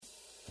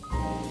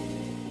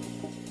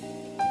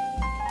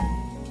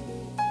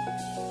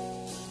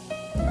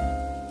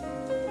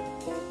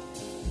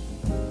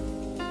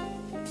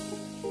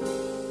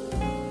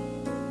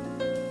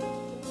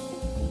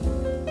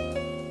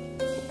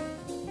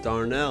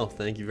Darnell,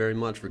 thank you very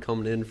much for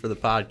coming in for the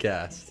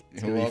podcast.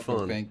 It's going to be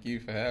fun. Thank you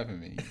for having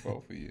me,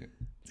 both of you.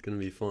 It's going to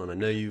be fun. I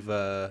know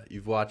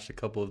you've watched a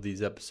couple of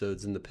these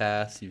episodes in the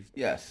past. You've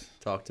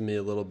talked to me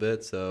a little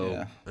bit, so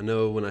yeah. I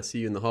know when I see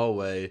you in the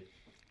hallway,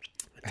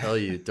 I tell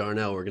you,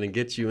 Darnell, we're going to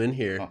get you in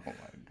here. Oh, my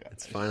God.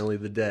 It's finally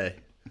the day.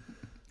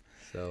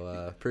 So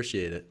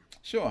appreciate it.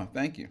 Sure,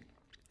 thank you.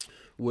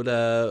 What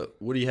do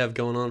you have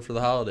going on for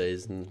the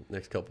holidays in the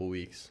next couple of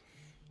weeks?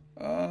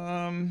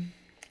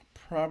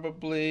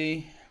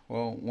 Probably,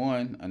 well,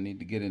 one, I need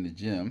to get in the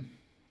gym.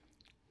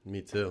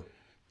 Me too.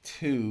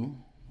 Two,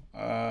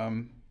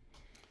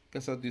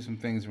 guess I'll do some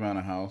things around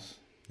the house.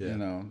 Yeah. You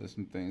know, there's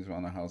some things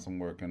around the house I'm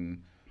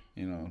working,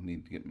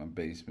 need to get my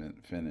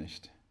basement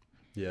finished.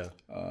 Yeah.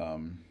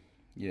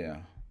 Yeah.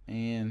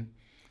 And,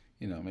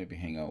 maybe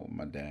hang out with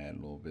my dad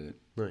a little bit.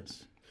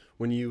 Nice.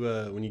 When you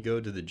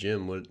go to the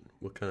gym,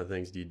 what kind of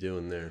things do you do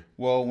in there?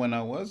 Well, when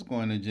I was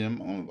going to the gym,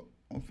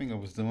 one thing I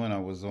was doing, I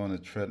was on a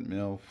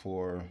treadmill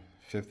for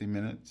 50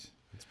 minutes.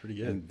 That's pretty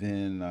good. And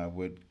then I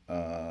would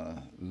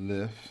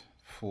lift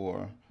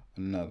for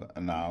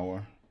an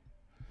hour.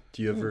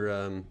 Do you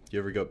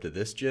ever go up to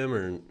this gym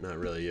or not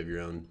really? You have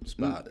your own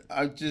spot?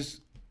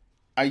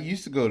 I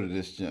used to go to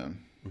this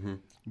gym, mm-hmm.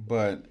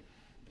 but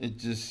it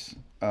just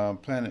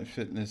Planet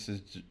Fitness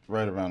is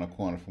right around the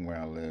corner from where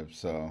I live,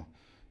 so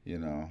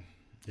Yeah.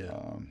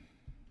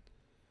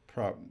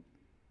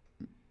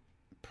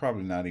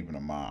 Probably not even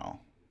a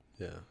mile.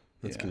 Yeah,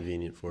 that's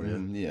convenient for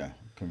you. Yeah,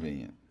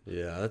 convenient.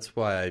 Yeah, that's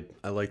why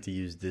I like to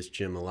use this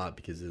gym a lot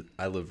because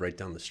I live right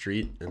down the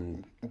street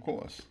and of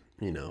course,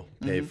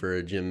 pay for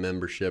a gym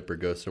membership or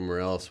go somewhere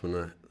else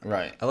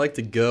Right. I like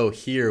to go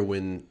here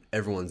when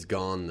everyone's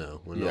gone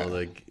though, when all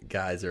the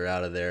guys are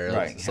out of there.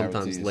 Right.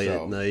 Sometimes late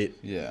at night.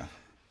 Yeah.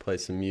 Play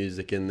some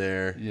music in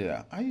there.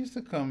 Yeah, I used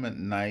to come at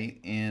night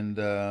and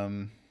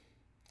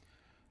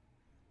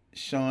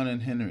Sean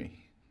and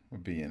Henry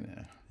would be in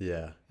there.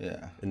 Yeah.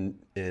 Yeah. And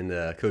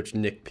Coach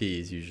Nick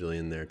P is usually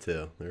in there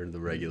too. They're the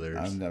regulars.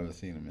 I've never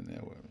seen him in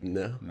there with me.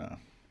 No? No.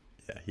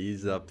 Yeah,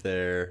 he's up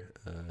there.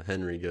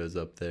 Henry goes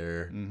up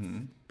there.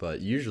 Mm-hmm. But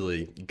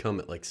usually you come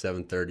at like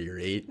 7:30 or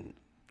 8 and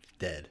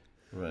dead.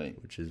 Right.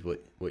 Which is what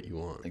you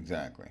want.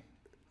 Exactly.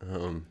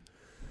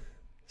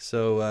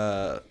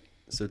 So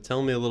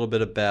tell me a little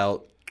bit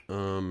about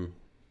kind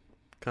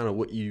of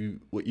what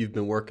you've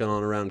been working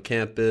on around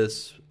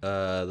campus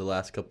the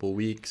last couple of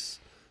weeks.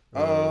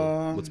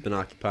 What's been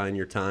occupying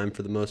your time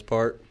for the most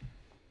part?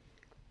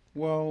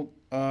 Well,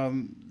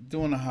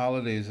 during the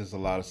holidays, there's a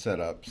lot of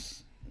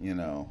setups.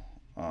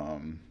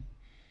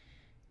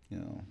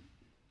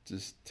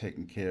 Just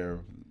taking care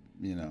of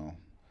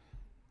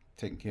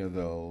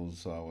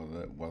those,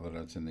 whether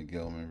that's in the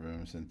Gilman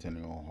Room,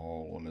 Centennial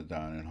Hall, or the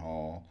dining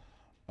hall,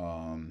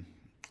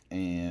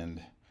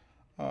 and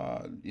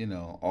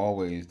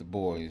always the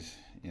boys.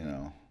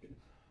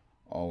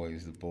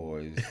 Always the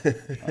boys.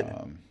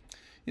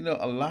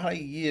 A lot of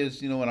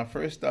years, when I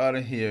first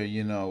started here,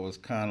 it was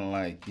kind of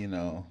like,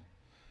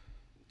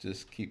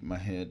 just keep my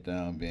head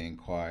down, being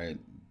quiet,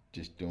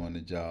 just doing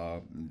the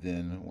job. And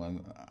then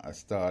when I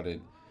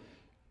started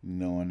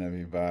knowing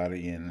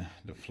everybody and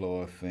the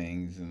flow of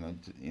things,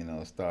 and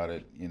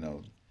started,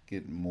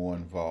 getting more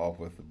involved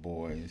with the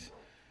boys.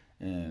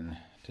 And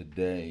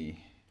today,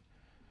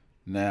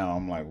 now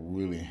I'm like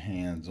really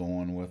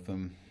hands-on with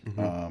them,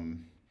 mm-hmm.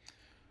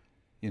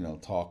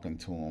 Talking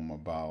to them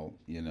about,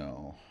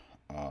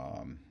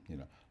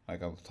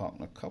 like I was talking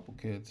to a couple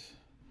kids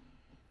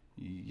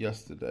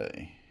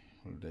yesterday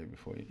or the day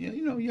before,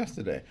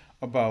 yesterday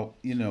about,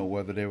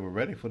 whether they were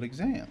ready for the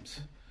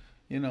exams,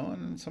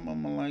 and some of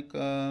them are like,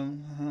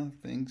 I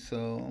think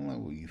so. I'm like,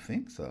 well, you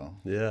think so?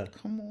 Yeah.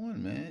 Come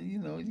on, man. You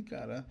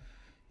gotta,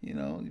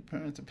 your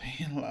parents are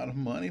paying a lot of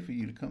money for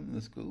you to come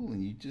to school,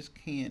 and you just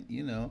can't,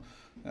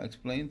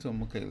 explain to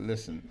them, okay,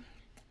 listen,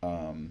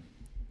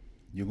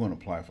 you're going to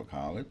apply for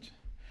college,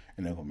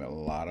 and there are going to be a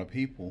lot of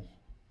people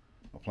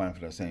applying for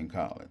that same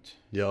college.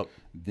 Yep.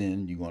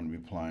 Then you're going to be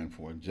applying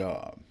for a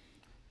job.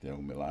 There are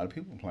going to be a lot of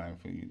people applying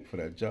for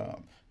that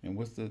job. And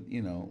what's the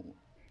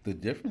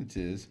difference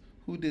is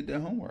who did their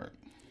homework.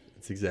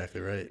 That's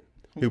exactly right.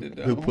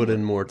 Who put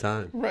in more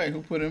time. Right,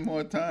 who put in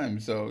more time.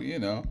 So,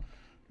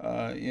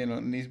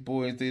 and these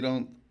boys, they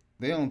don't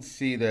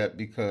see that,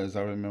 because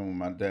I remember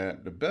my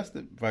dad, the best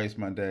advice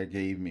my dad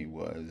gave me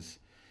was,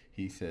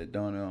 he said,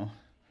 Darnell,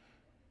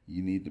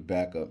 you need to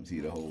back up and see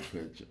the whole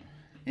picture.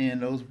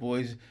 And those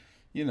boys,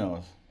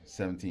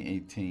 17,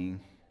 18,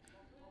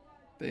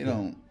 they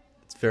don't.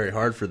 It's very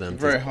hard for them.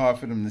 Very hard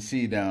for them to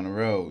see down the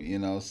road,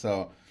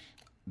 So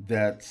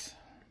that's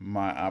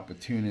my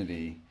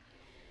opportunity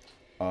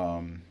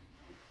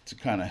to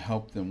kind of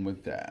help them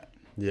with that.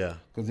 Yeah.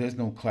 Because there's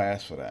no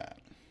class for that.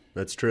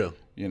 That's true.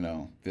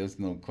 There's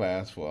no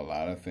class for a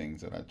lot of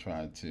things that I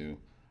try to,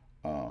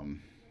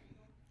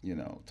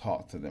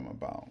 talk to them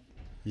about.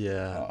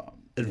 Yeah.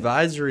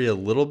 Advisory a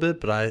little bit,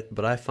 but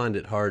I find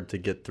it hard to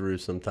get through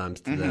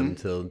sometimes to them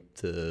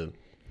to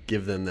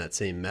give them that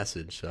same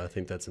message. So I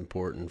think that's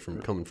important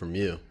coming from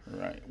you.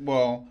 Right.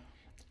 Well,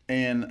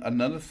 And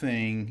another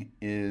thing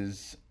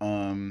is,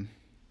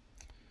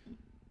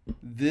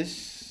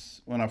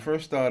 this, when I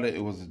first started,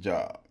 it was a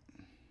job.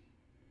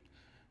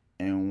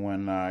 And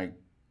when I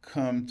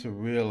come to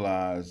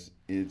realize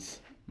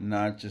it's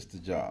not just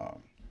a job,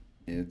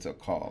 it's a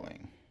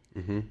calling.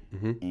 Mm-hmm,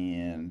 mm-hmm.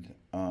 And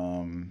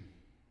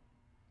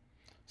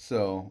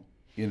so,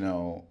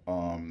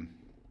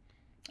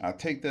 I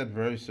take that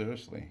very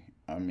seriously.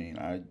 I mean,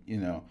 I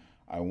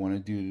want to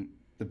do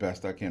the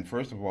best I can.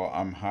 First of all,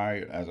 I'm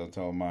hired, as I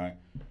told my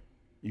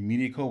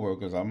immediate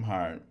coworkers, I'm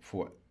hired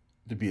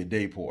to be a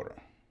day porter.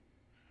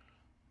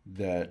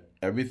 That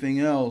everything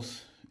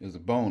else is a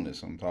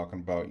bonus. I'm talking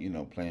about,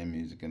 playing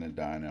music in a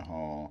dining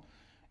hall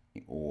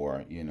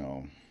or,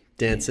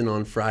 dancing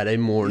on Friday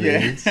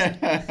mornings.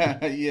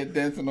 Yeah, yeah,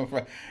 dancing on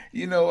Friday.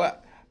 You know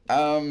what?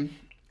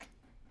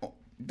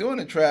 Doing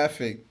the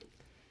traffic,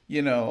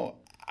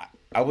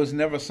 I was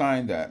never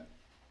assigned that.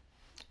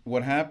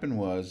 What happened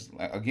was,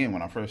 again,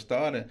 when I first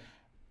started,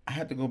 I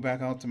had to go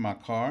back out to my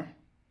car.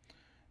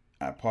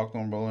 I parked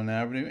on Roland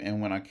Avenue,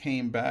 and when I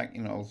came back,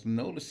 I was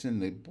noticing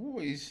the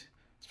boys,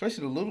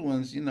 especially the little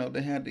ones,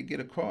 they had to get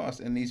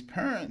across. And these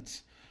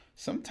parents,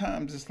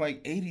 sometimes it's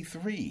like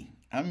 83.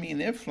 I mean,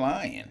 they're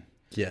flying.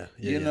 Yeah.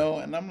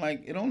 And I'm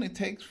like, it only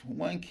takes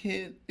one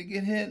kid to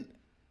get hit,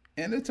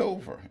 and it's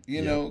over.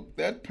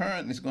 That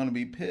parent is going to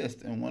be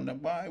pissed and wonder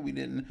why we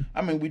didn't.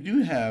 I mean, we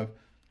do have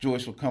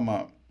Joyce will come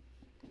up.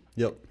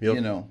 Yep.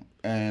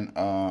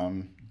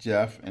 And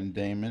Jeff and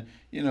Damon,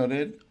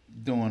 they're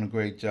doing a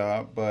great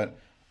job. But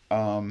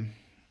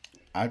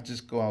I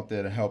just go out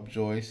there to help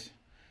Joyce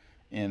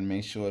and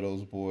make sure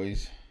those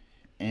boys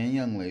and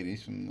young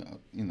ladies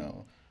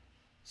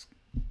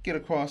get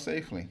across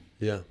safely.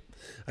 Yeah.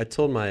 I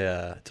told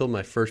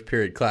my first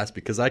period class,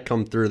 because I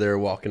come through there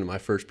walking to my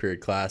first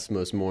period class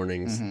most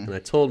mornings, Mm-hmm. and I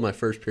told my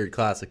first period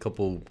class a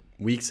couple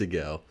weeks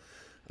ago,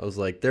 I was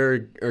like,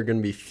 there are going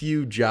to be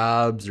few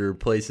jobs or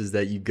places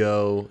that you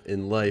go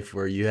in life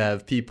where you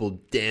have people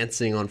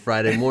dancing on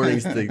Friday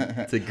mornings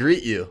to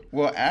greet you.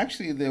 Well,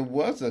 actually, there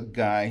was a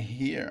guy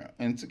here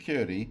in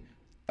security.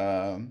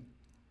 You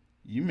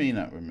may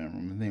not remember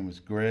him. His name was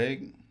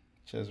Greg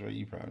Chesra.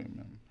 You probably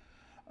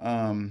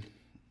remember.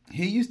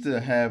 He used to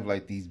have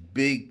like these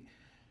big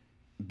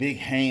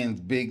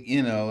hands,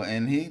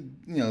 and he,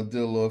 did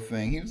a little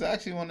thing. He was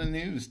actually on the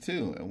news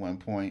too at one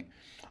point.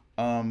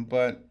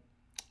 But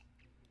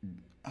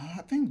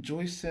I think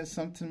Joyce said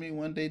something to me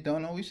one day,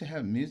 Dono, we should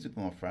have music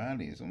on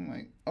Fridays. I'm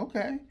like,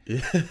 okay.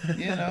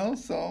 Yeah.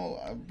 So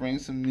I bring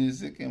some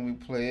music and we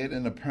play it.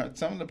 And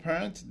some of the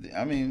parents,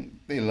 I mean,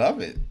 they love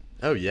it.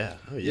 Oh, yeah.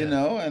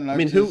 And I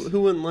mean,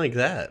 who wouldn't like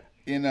that?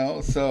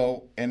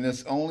 So, and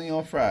it's only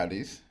on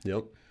Fridays.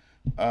 Yep.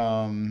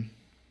 And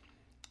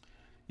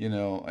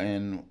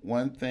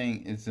one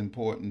thing is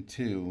important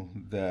too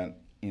that,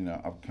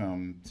 I've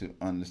come to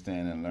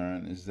understand and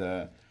learn is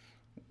that,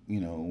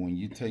 when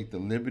you take the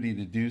liberty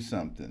to do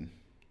something,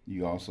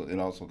 it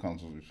also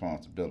comes with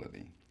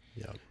responsibility.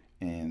 Yeah.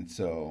 And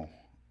so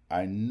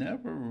I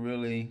never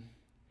really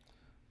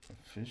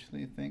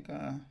officially think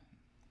I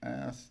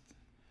asked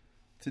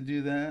to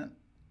do that,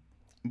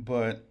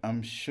 but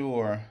I'm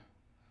sure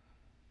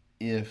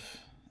if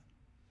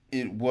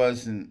it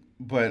wasn't,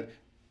 but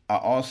I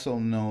also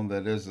know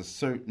that there's a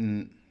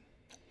certain,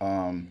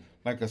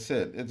 like I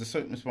said, it's a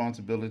certain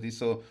responsibility.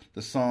 So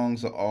the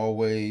songs are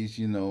always,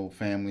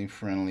 family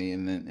friendly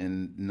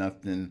and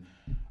nothing,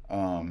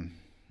 nothing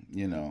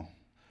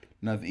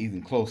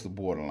even close to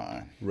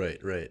borderline.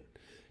 Right.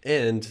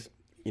 And,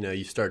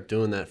 you start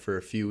doing that for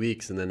a few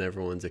weeks and then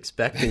everyone's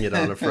expecting it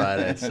on a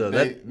Friday. So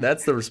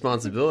that's the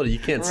responsibility. You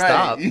can't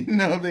stop.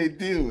 They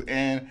do.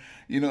 And,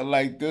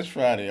 like this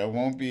Friday, I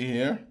won't be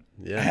here.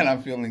 Yeah. And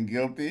I'm feeling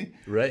guilty.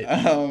 Right.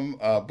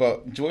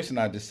 But Joyce and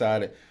I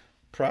decided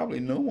probably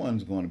no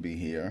one's going to be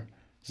here,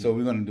 so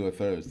we're going to do it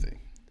Thursday.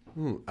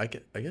 I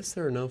guess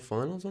there are no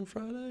finals on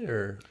Friday,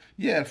 or?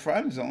 Yeah,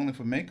 Fridays are only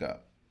for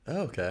makeup.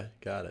 Oh, okay.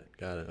 Got it.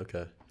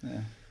 Okay.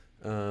 Yeah.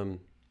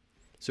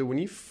 So when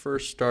you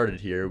first started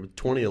here,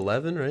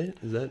 2011, right?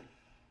 Is that?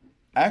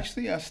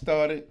 Actually, I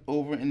started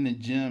over in the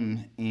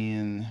gym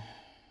in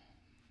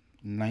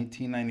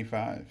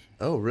 1995.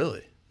 Oh,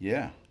 really?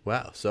 Yeah.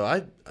 Wow. So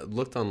I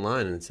looked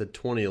online and it said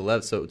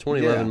 2011. So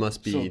 2011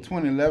 must be. So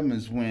 2011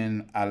 is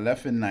when I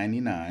left in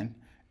 99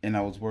 and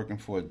I was working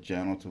for a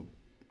janitor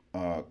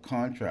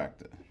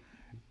contractor.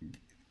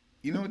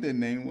 You know what their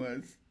name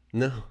was?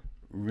 No.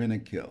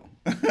 Rent-A-Kill.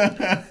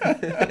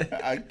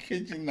 I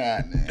kid you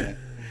not, man.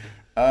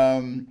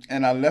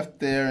 And I left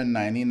there in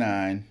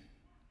 99.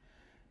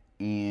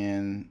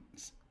 And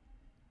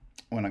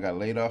when I got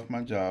laid off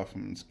my job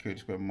from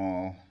Security Square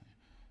Mall,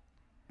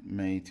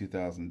 May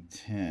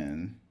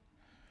 2010,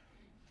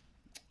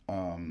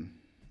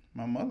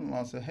 my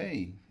mother-in-law said,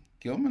 hey,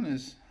 Gilman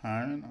is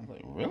hiring. I was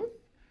like, really?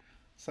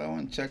 So I went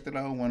and checked it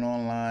out, went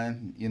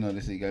online.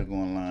 They say you got to go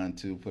online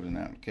to put an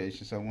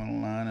application. So I went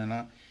online and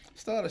I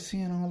started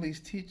seeing all these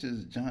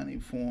teachers, Johnny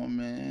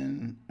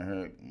Foreman,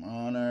 Eric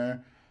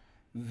Monner,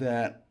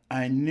 that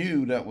I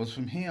knew that was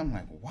from him. I'm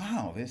like,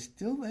 wow, they're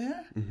still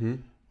there? Mm-hmm.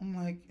 I'm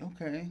like,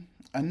 okay.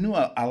 I knew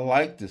I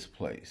liked this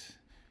place.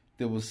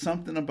 There was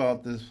something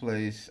about this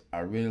place. I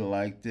really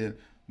liked it.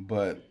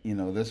 But,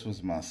 this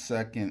was my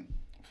second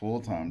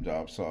full-time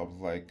job. So I was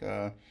like,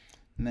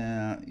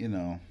 nah,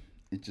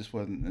 it just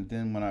wasn't. And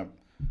then when I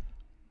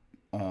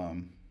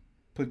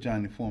put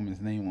Johnny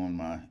Foreman's name on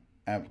my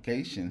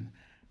application,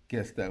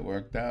 guess that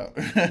worked out.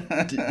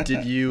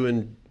 Did you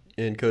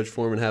and Coach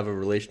Foreman have a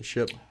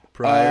relationship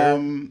prior,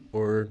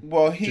 or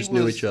just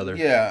knew each other?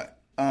 Yeah.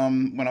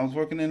 When I was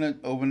working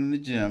over in the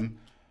gym,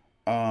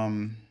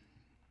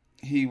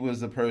 he was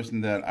the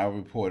person that I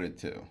reported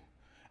to,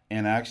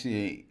 and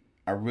actually,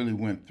 I really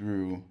went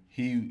through.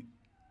 He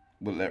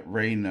would let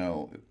Ray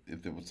know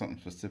if there was something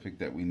specific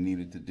that we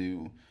needed to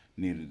do,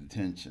 needed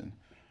attention.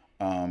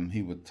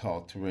 He would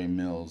talk to Ray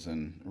Mills,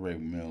 and Ray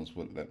Mills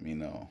would let me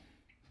know.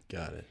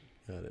 Got it.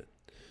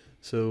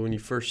 So when you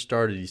first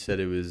started, you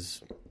said it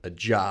was a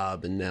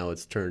job, and now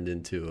it's turned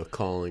into a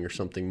calling or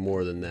something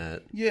more than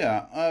that.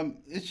 Yeah,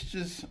 it's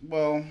just,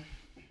 as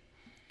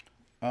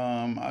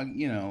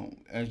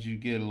you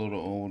get a little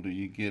older,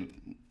 you get,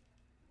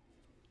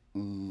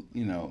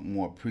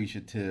 more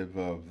appreciative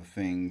of the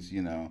things.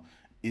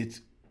 It's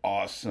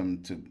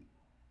awesome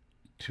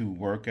to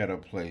work at a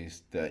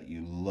place that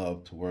you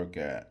love to work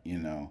at.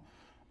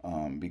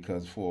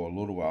 Because for a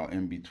little while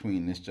in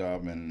between this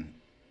job and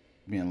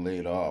being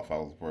laid off, I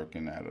was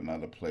working at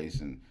another place,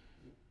 and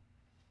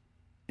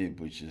it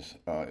was just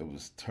it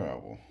was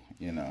terrible.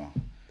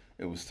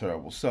 It was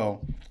terrible. So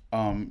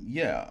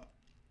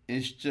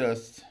it's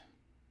just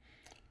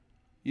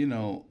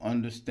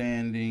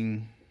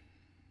understanding,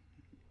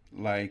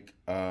 like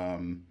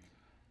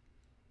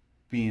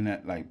being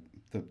at like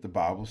the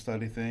Bible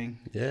study thing.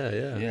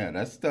 Yeah.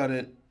 That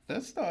started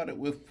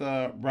with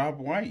Rob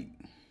White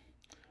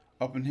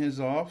up in his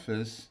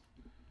office.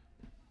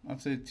 I'd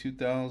say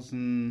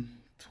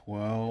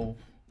 2012.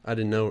 I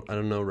don't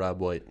know Rob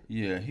White.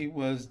 Yeah, he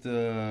was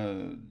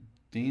the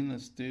dean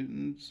of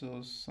students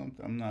or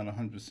something. I'm not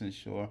 100%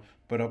 sure.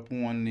 But up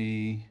on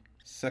the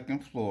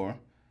second floor,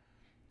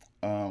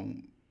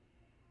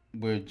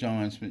 where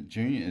John Smith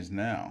Jr. is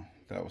now,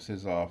 that was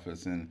his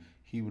office, and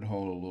he would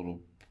hold a little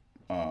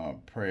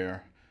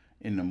prayer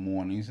in the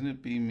mornings, and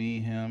it'd be me,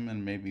 him,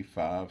 and maybe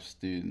 5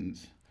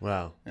 students.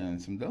 Wow.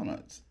 And some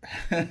donuts.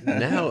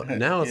 Now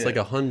it's like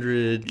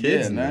 100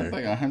 kids in there. Yeah, now it's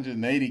like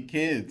 180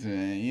 kids,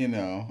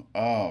 man.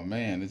 Oh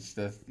man,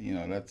 that's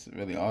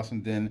really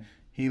awesome. Then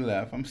he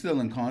left. I'm still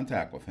in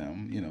contact with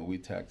him. We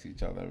text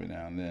each other every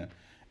now and then.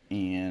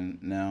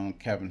 And now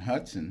Kevin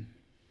Hudson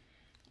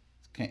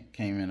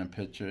came in a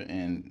picture,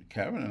 and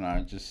Kevin and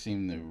I just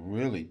seemed to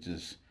really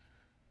just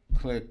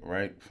click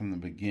right from the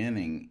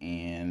beginning,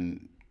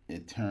 and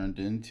it turned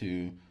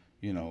into,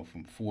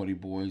 from 40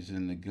 boys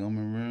in the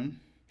Gilman room.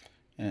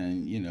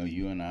 And,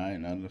 you and I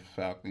and other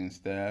faculty and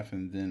staff,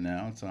 and then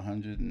now it's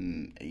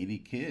 180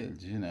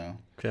 kids, You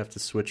have to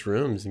switch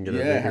rooms and get a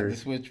bigger... Yeah, have to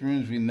switch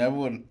rooms. We never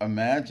would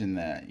imagine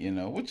that,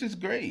 which is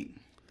great,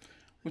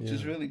 which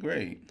is really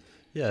great.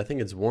 Yeah, I think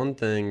it's one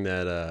thing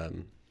that, I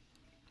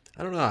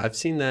don't know, I've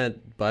seen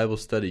that Bible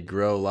study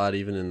grow a lot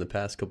even in the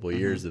past couple of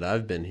years that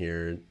I've been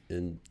here.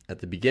 And at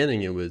the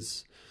beginning, I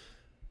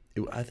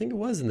think it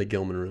was in the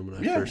Gilman room when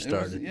I first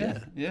started.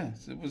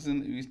 Yes, it was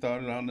we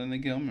started out in the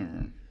Gilman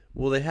room.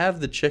 Well, they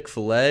have the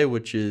Chick-fil-A,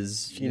 which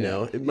is,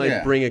 it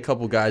might bring a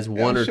couple guys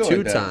one or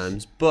two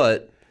times,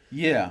 but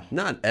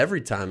not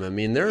every time. I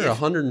mean, there are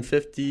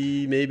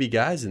 150 maybe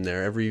guys in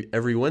there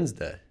every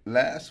Wednesday.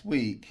 Last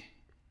week,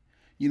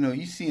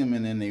 you see them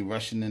and then they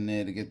rushing in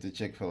there to get the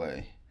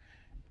Chick-fil-A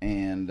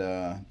and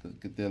to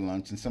get their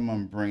lunch, and some of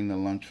them bring the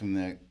lunch from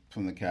the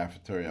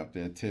cafeteria up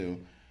there too,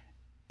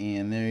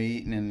 and they're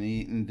eating and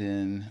eating.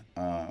 Then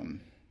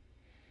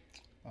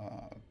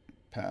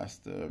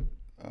Pastor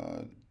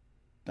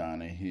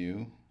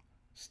Donahue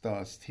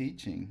starts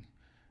teaching,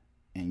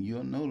 and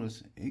you'll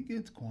notice it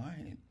gets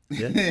quiet.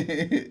 Yeah.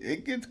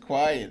 It gets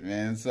quiet,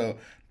 man. So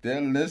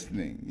they're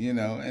listening,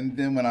 and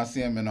then when I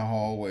see them in the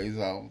hallways,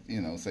 I'll,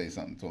 say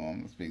something to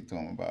them, speak to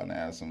them about it, and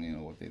ask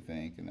them, what they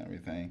think and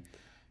everything.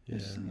 Yeah.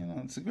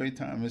 It's a great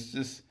time.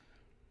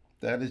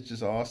 That is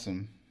just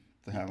awesome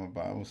to have a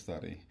Bible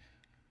study.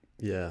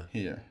 Yeah.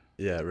 Here.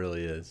 Yeah, it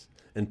really is.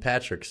 And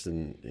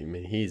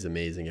he's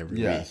amazing every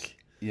week.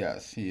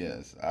 Yes, he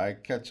is. I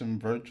catch him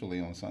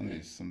virtually on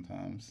Sundays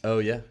sometimes. Oh,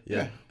 yeah.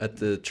 At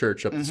the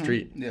church up the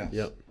street. Yeah.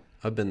 Yep.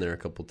 I've been there a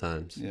couple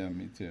times. Yeah,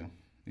 me too.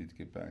 Need to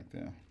get back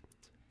there.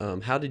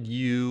 How did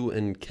you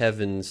and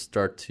Kevin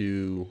start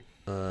to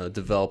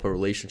develop a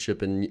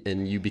relationship,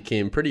 and you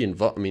became pretty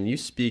involved? I mean, you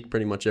speak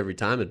pretty much every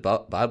time at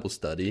Bible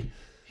study.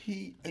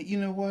 You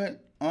know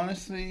what?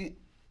 Honestly,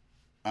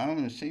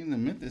 I'm ashamed to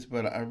admit this,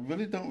 but I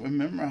really don't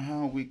remember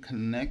how we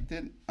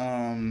connected.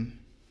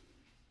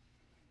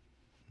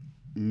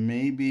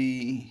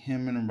 Maybe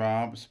him and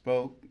Rob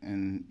spoke,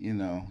 and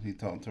he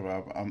talked to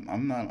Rob.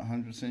 I'm not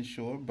 100%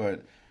 sure,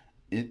 but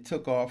it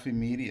took off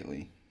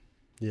immediately.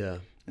 Yeah,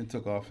 it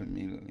took off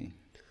immediately.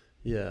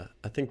 Yeah,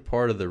 I think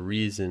part of the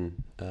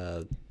reason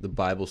the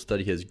Bible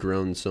study has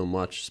grown so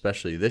much,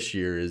 especially this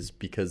year, is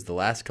because the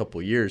last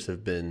couple of years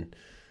have been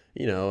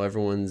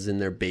everyone's in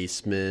their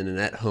basement and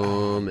at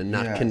home and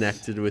not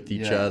connected with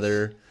each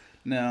other.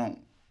 Now,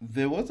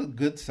 there was a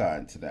good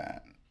side to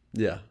that.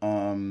 Yeah.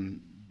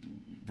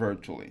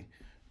 Virtually.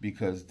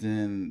 Because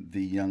then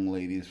the young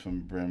ladies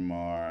from Bryn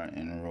Mawr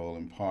and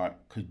Roland Park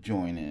could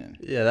join in.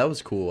 Yeah, that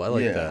was cool. I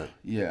like that.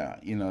 Yeah,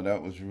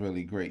 that was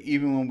really great.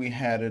 Even when we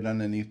had it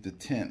underneath the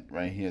tent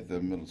right here at the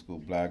middle school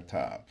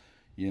blacktop,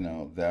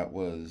 that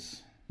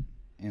was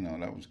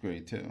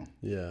great too.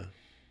 Yeah. I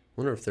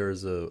wonder if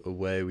there's a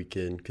way we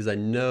can, because I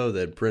know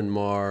that Bryn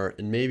Mawr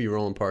and maybe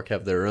Roland Park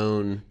have their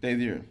own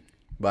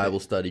Bible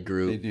study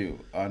group. They do.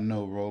 I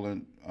know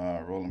Roland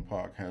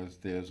Park has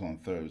theirs on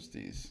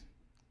Thursdays.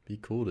 Be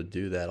cool to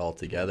do that all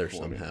together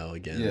somehow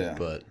again,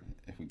 but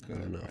if we could, I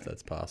don't know if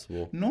that's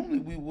possible. Normally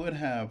we would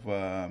have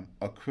a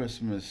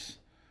Christmas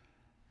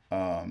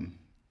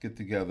get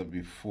together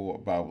before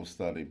Bible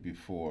study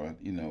before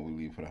we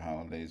leave for the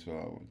holidays.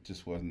 Well, it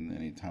just wasn't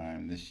any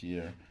time this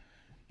year.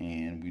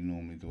 And we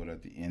normally do it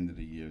at the end of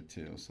the year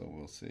too, so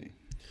we'll see.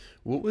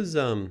 What was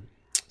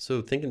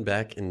so thinking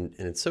back, and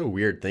it's so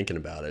weird thinking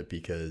about it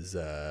because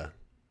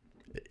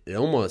you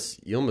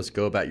almost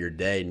go about your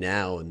day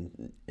now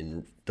and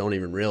don't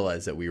even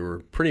realize that we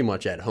were pretty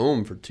much at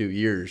home for 2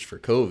 years for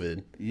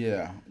COVID.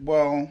 Yeah,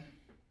 well,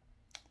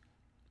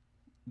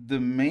 the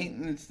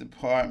maintenance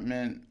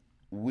department,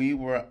 we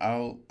were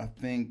out. I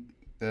think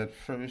that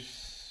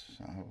first,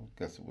 I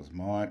guess it was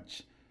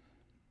March,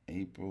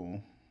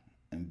 April.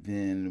 And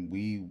then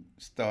we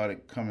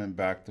started coming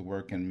back to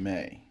work in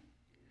May.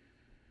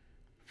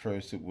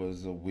 First it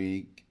was a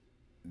week,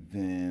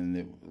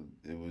 then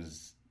it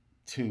was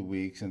 2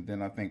 weeks, and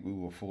then I think we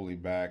were fully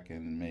back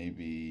in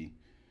maybe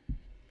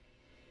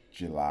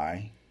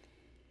July.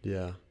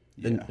 Yeah.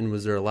 And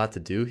was there a lot to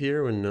do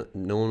here when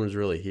no one was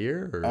really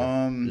here, or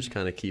just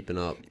kind of keeping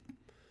up?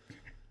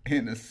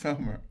 In the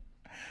summer,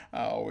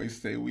 I always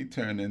say we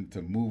turn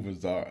into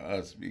movers are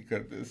us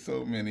because there's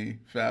so many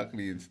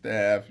faculty and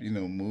staff,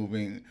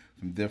 moving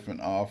from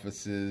different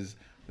offices.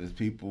 There's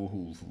people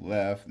who've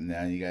left.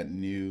 Now you got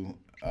new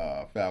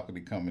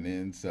faculty coming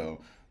in.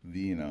 So,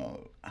 I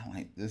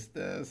like this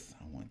desk.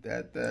 I want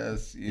that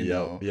desk.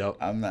 Yep.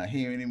 I'm not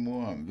here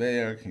anymore. I'm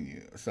there.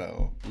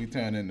 So we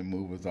turn into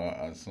movers are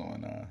us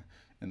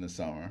in the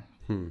summer.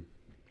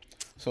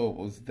 So it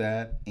was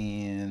that,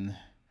 and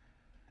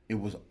it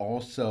was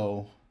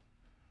also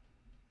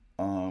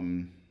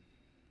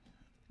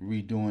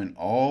redoing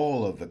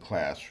all of the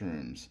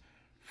classrooms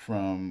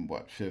from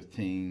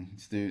 15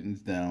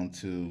 students down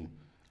to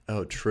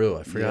true,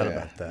 I forgot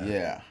about that.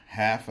 Yeah,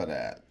 half of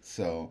that.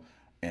 So,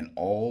 and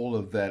all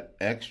of that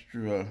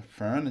extra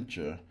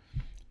furniture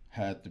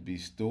had to be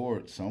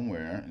stored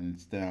somewhere, and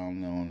it's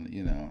down on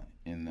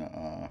in the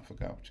I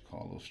forgot what you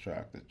call those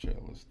tractor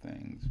trailers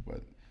things,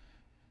 but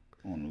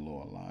on the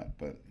lower lot.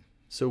 But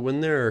so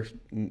when there are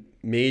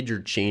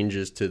major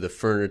changes to the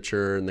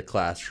furniture and the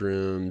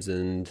classrooms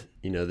and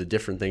the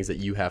different things that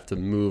you have to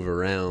move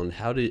around,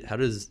 how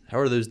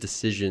are those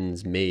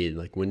decisions made?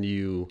 Like, when do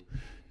you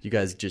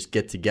guys just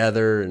get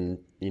together and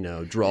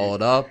draw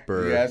it up?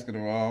 Or you're asking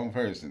the wrong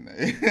person.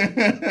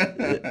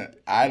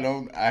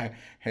 I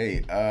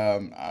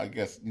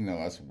guess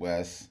us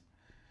Wes,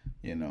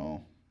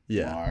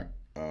 Mark,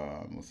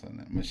 what's her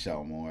name,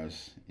 Michelle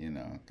Morris.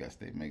 I guess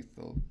they make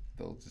those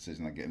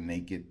decisions like that, and they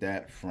get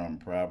that from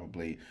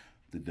probably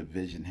the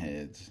division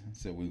heads.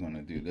 So we're going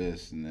to do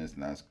this and this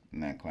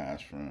and that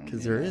classroom.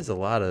 Because there is a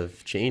lot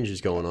of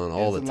changes going on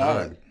all the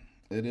time.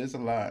 It is a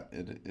lot.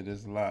 It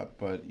is a lot,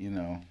 but we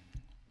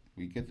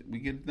get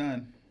it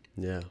done.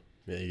 Yeah,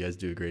 you guys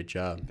do a great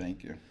job.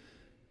 Thank you.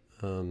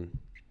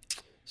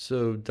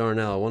 So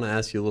Darnell, I want to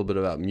ask you a little bit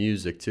about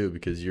music too,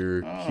 because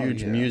you're a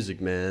huge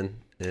music man,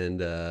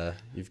 and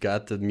you've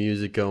got the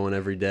music going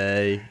every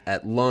day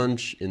at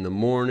lunch, in the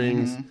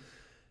mornings. Mm-hmm.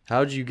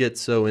 How did you get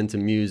so into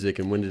music,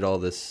 and when did all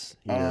this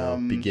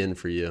begin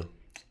for you?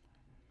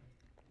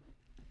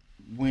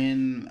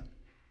 When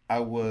I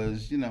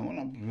was, when I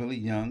was really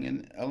young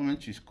in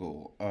elementary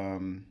school.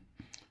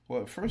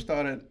 Well, it first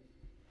started,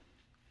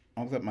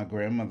 I was at my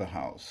grandmother's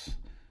house. It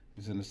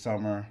was in the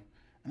summer,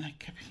 and I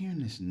kept hearing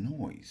this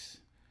noise.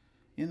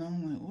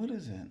 I'm like, what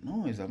is that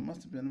noise? I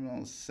must have been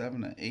around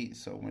 7 or 8.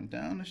 So I went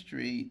down the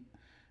street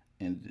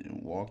and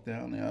walked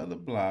down the other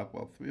block,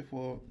 about 3 or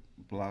 4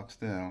 blocks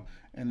down,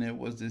 and there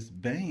was this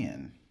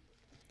band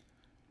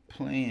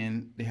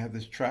playing. They had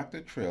this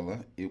tractor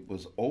trailer. It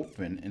was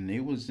open, and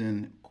they was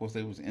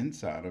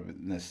inside of it,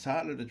 and the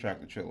side of the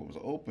tractor trailer was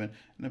open,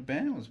 and the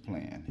band was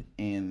playing.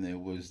 And there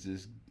was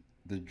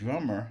the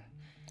drummer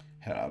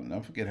I'll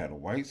never forget, had a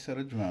white set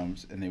of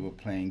drums, and they were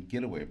playing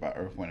Getaway by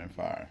Earth, Wind &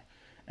 Fire.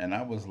 And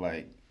I was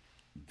like,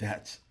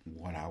 that's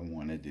what I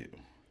want to do.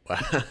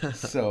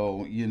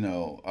 So,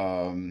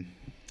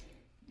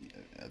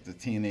 as a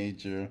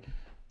teenager,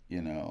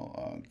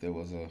 there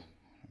was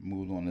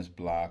moved on this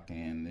block,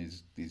 and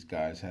these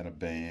guys had a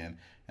band,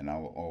 and I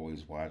would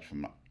always watch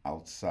from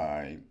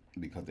outside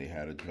because they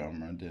had a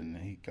drummer. And then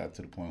he got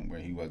to the point where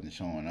he wasn't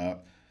showing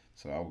up.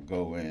 So I would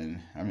go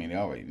in. I mean, they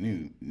already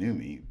knew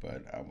me,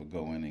 but I would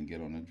go in and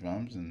get on the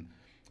drums and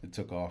it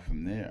took off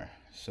from there.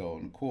 So,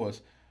 and of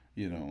course,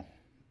 you know,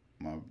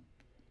 my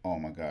all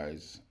my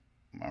guys,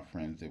 my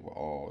friends, they were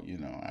all, you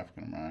know,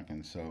 African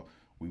American. So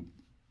we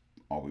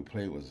all we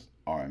played was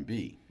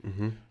R&B.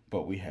 Mm-hmm.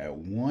 But we had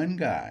one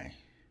guy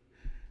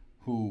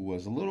who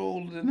was a little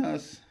older than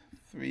us,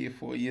 3 or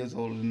 4 years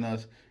older than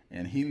us,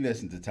 and he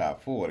listened to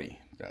top 40.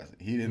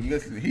 He didn't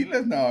listen. He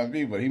listened to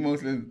R&B, but he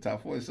mostly listened to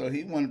top 40. So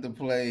he wanted to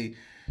play,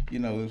 you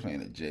know, he was playing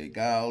the J.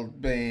 Giles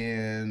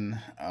Band,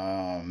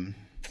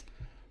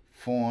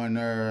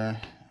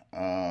 Foreigner,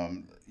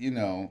 you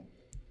know,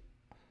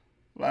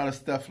 a lot of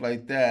stuff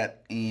like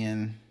that.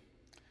 And,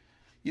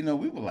 you know,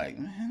 we were like,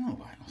 man,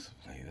 nobody wants to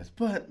play this.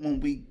 But when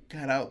we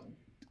got out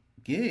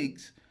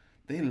gigs,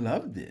 they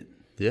loved it.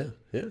 Yeah.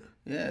 Yeah.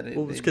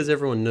 Well, it's because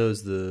everyone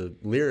knows the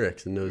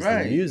lyrics and knows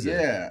right, the music.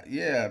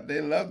 Yeah, they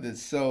loved it.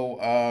 So,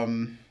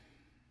 I'm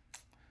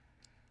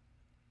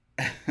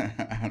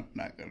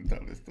not going to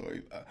tell this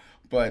story,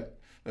 but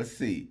let's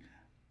see.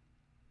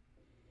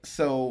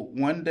 So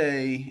one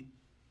day,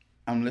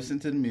 I'm listening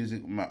to the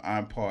music with my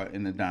iPod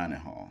in the dining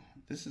hall.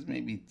 This is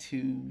maybe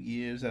 2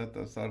 years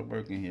after I started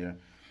working here.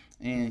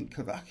 And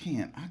because I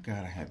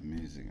gotta have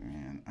music,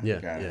 man. I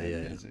gotta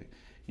have music.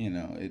 You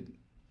know, it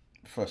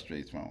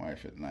frustrates my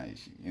wife at night.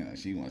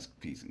 She wants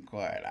peace and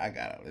quiet. I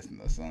gotta listen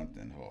to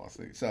something for all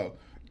sake. So,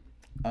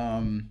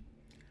 I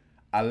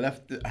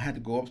had to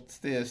go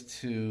upstairs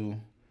to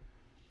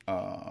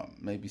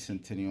maybe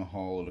Centennial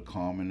Hall or the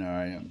Common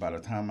area. By the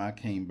time I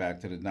came back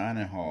to the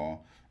dining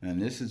hall,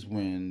 and this is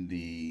when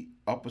the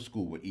upper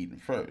school were eating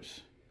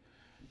first.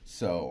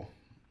 So,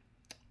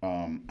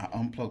 I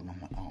unplugged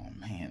oh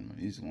man, my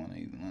music want to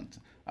eat lunch.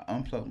 I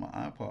unplugged my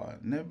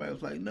iPod, and everybody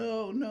was like,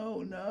 no,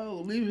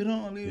 leave it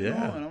on.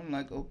 And I'm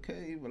like,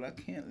 okay, but I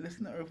can't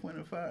listen to Earth,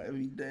 Wind & Fire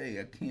every day.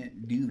 I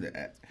can't do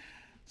that.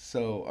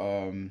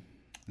 So,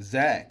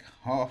 Zach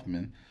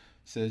Hoffman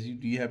says,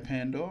 do you have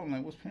Pandora? I'm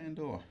like, what's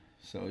Pandora?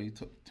 So he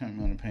turned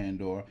me on to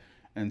Pandora,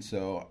 and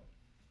so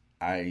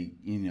I,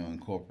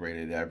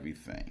 incorporated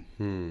everything.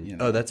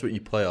 Oh, that's what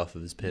you play off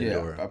of is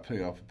Pandora. Yeah, I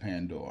play off of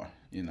Pandora,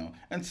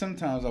 And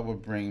sometimes I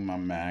would bring my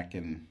Mac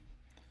and,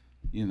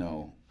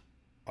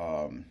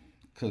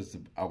 because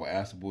I would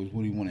ask the boys,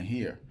 what do you want to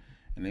hear?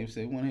 And they would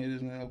say, want to hear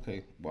this? And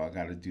okay, well, I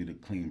got to do the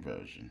clean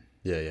version.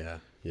 Yeah.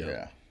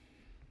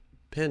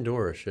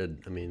 Pandora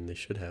they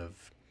should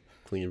have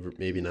clean,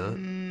 maybe not?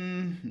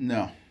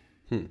 No.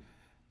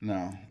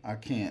 No, I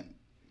can't.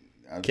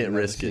 Can't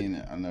risk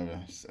it. I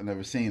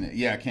never seen it.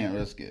 Yeah, I can't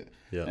risk it.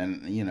 Yeah.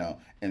 And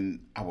and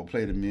I would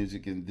play the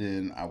music, and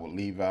then I would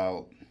leave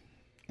out,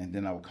 and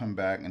then I would come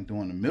back, and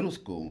during the middle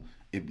school,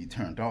 it'd be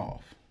turned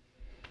off.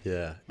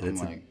 Yeah,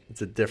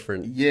 it's a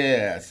different.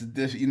 Yeah, it's a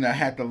different. I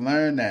had to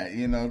learn that.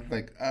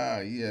 Like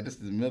this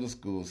is middle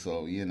school,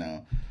 so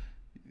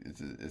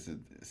it's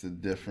a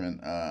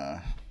different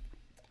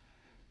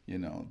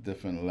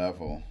different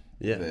level.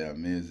 Yeah. Their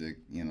music,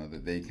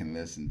 that they can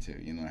listen to.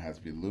 It has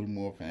to be a little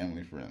more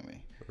family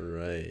friendly.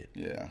 Right.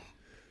 Yeah.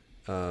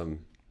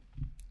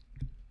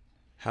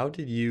 How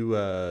did you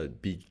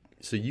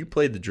so you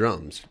played the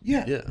drums?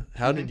 Yeah. Yeah.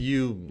 How did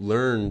you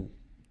learn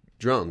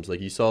drums?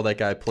 Like you saw that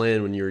guy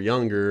playing when you were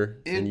younger,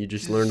 and you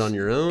just learned on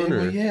your own?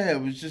 It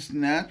was just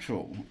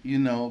natural,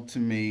 to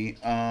me.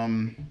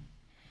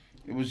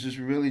 It was just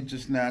really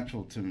just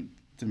natural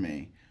to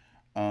me.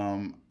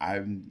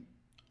 I've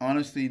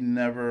honestly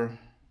never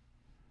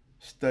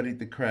studied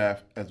the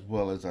craft as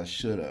well as I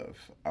should have.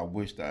 I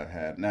wished I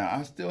had. Now,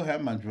 I still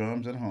have my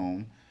drums at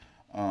home.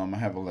 I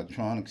have an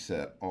electronic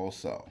set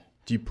also.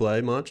 Do you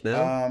play much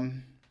now?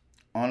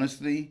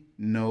 Honestly,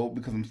 no,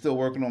 because I'm still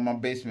working on my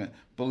basement.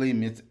 Believe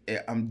me,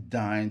 I'm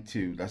dying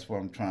to. That's why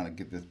I'm trying to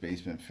get this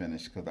basement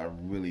finished, because I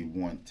really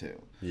want to.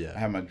 Yeah. I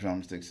have my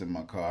drumsticks in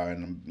my car,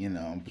 and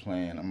I'm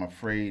playing. I'm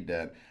afraid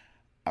that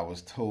I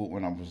was told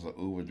when I was an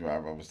Uber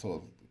driver, I was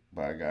told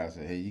by a guy,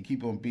 said, hey, you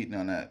keep on beating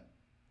on that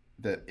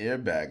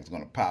airbag is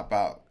going to pop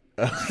out.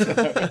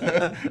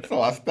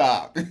 So I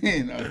stopped.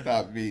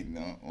 Stopped beating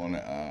on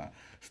the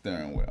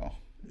steering wheel.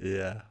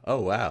 Yeah. Oh,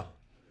 wow.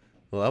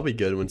 Well, that'll be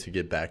good once you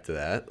get back to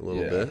that a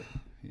little bit.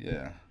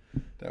 Yeah.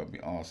 That would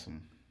be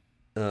awesome.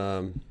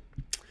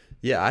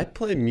 Yeah, I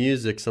play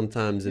music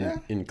sometimes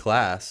in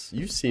class.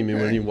 You see me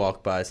when you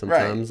walk by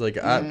sometimes. Right.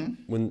 Like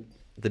when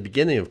the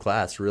beginning of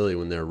class, really,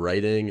 when they're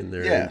writing and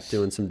they're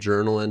doing some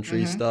journal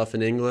entry stuff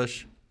in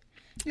English.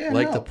 Yeah,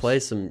 like to play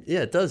some.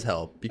 Yeah, it does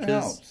help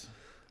because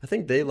I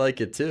think they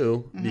like it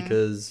too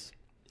because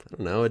I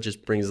don't know, it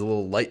just brings a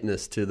little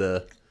lightness to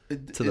the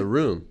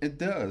room. It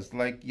does.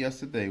 Like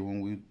yesterday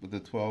when with the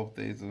 12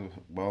 days of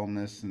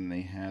wellness, and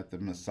they had the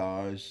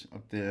massage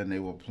up there, and they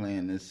were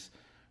playing this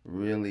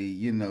really,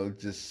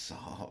 just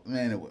soft.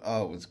 Man, it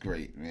was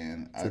great,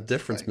 man. It's a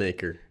difference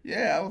maker.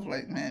 Yeah, I was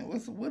like, man,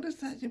 what is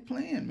that you're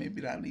playing?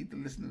 Maybe I need to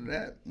listen to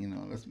that.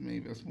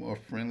 That's more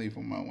friendly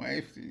for my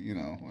wife.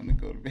 When to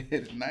go to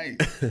bed at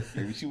night.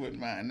 Maybe she wouldn't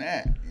mind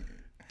that.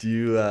 Do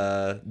you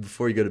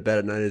before you go to bed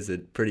at night? Is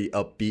it pretty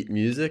upbeat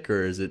music,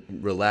 or is it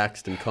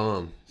relaxed and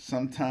calm?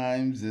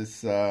 Sometimes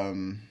it's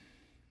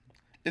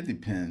it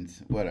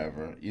depends.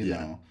 Whatever,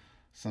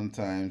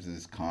 Sometimes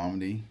it's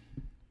comedy.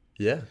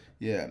 Yeah.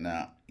 Yeah.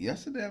 Now,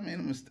 yesterday I made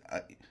a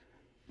mistake.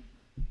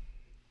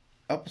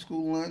 Upper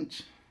school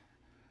lunch.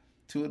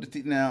 Two of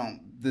the now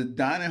the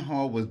dining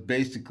hall was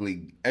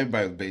basically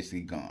everybody was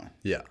basically gone.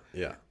 Yeah.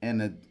 Yeah.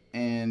 And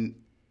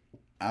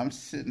I'm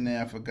sitting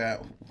there. I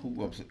forgot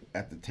who I was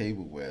at the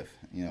table with.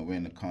 You know, we're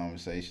in the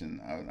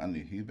conversation. I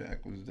knew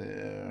Hubeck was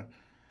there.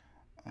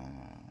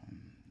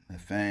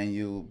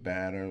 Nathaniel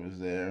Batter was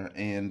there,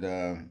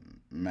 and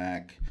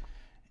Mac.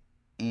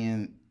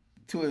 And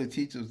two of the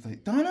teachers was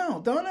like,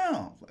 Donnell.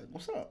 Like,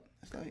 what's up?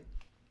 It's like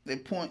they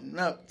pointing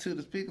up to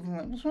the speakers. I'm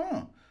like, what's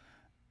wrong?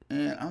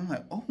 And I'm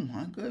like, oh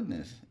my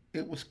goodness,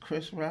 it was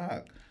Chris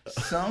Rock.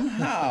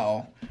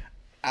 Somehow,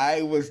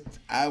 I was,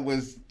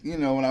 you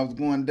know, when I was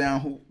going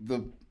down who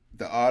the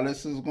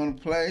artist was going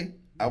to play,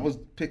 I was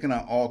picking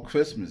out all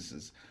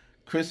Christmas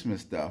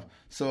stuff.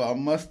 So I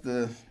must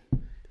have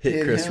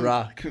hit Chris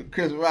Rock.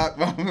 Chris Rock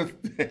by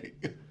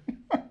mistake.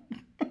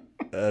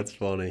 That's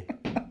funny.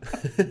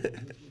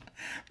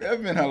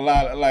 There's been a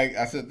lot of, like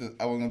I said,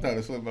 I wasn't going to tell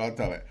the story, but I'll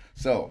tell it.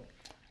 So,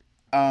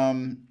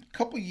 a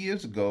couple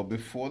years ago,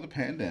 before the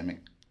pandemic,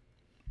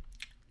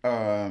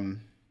 the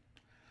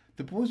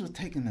boys were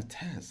taking a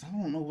test. I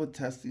don't know what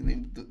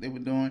testing they were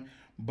doing,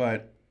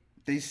 but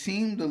they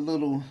seemed a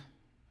little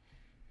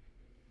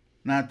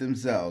not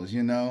themselves,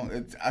 you know.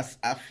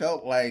 I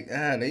felt like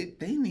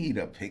they need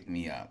a pick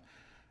me up,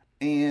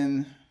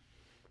 and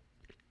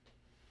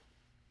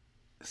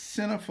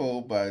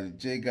Centerfold by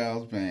Jay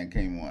Giles Band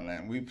came on,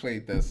 and we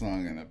played that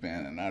song in the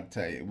band. And I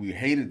tell you, we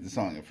hated the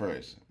song at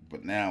first,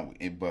 but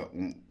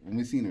when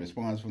we seen the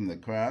response from the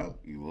crowd,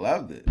 we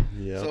loved it.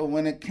 Yep. So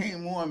when it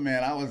came on,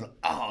 man, I was,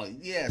 oh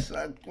yes,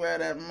 I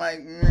grabbed that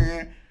mic,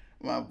 man.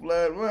 My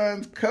blood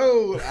runs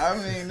cold. I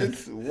mean,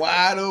 it's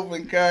wide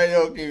open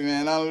karaoke,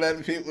 man. I'm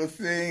letting people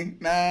sing,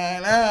 na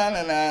na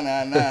na na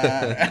na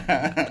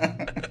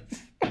na.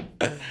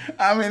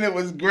 I mean, it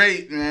was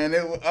great, man.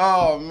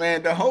 Oh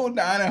man, the whole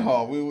dining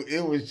hall,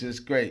 it was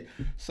just great.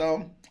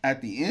 So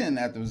at the end,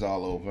 after it was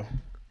all over,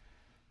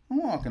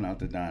 I'm walking out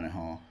the dining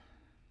hall,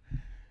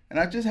 and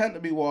I just happened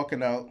to be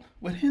walking out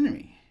with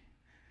Henry,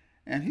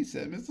 and he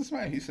said, "Mr.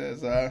 Smythe," he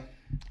says,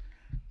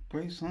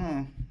 "Great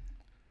song.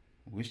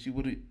 Wish you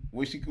could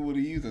have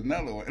used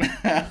another one."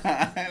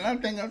 And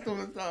I'm thinking to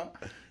myself,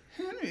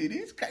 Henry,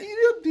 these guys,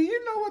 do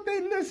you know what they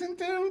listen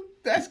to?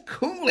 That's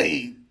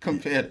Kool-Aid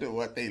compared to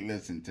what they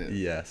listen to.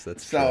 Yes,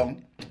 that's so.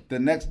 True. The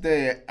next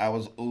day, I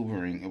was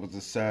Ubering. It was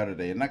a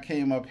Saturday, and I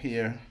came up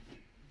here,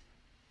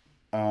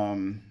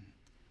 and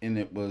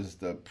it was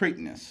the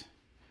Preakness.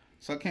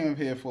 So I came up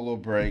here for a little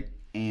break,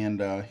 and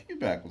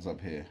Hubeck was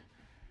up here.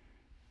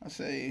 I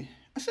said,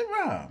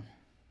 Rob.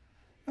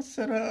 I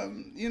said,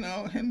 you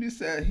know, Henry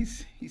said,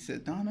 he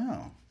said,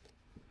 Donnell,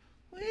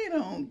 we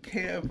don't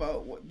care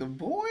about what the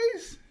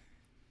boys.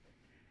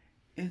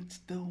 It's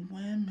the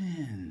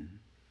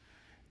women.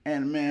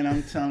 And man,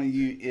 I'm telling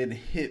you, it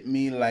hit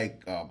me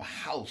like a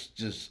house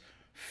just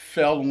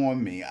fell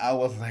on me. I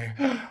was like,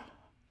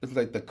 it's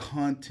like the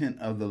content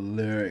of the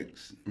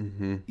lyrics,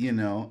 you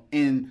know.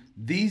 And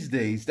these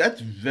days, that's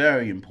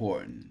very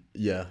important.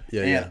 Yeah.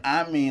 And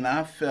I mean,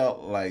 I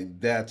felt like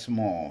that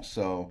small.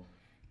 So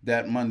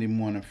that Monday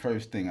morning,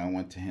 first thing, I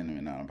went to Henry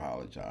and I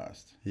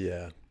apologized.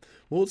 Yeah.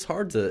 Well, it's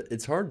hard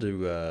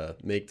to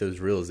make those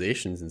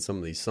realizations in some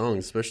of these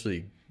songs,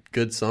 especially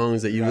good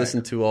songs that you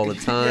listen to all the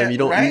time. You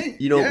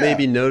don't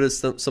maybe notice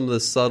some of the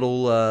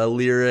subtle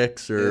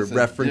lyrics or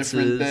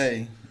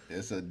references.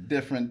 It's a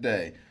different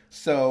day.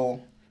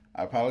 So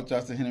I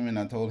apologized to Henry and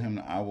I told him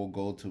that I will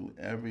go to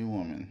every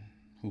woman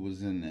who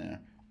was in there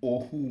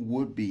or who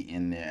would be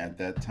in there at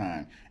that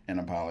time and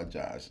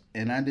apologize.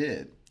 And I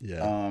did.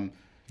 Yeah.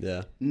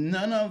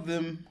 None of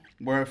them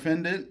were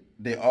offended.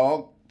 They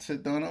all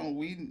said, Donnell,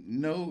 we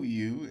know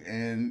you,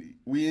 and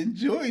we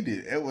enjoyed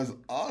it. It was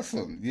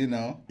awesome, you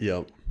know.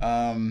 Yep.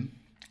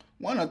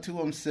 One or two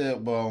of them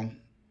said, well,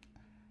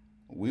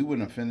 we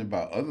weren't offended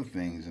by other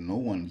things, and no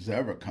one's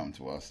ever come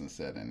to us and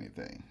said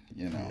anything,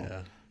 you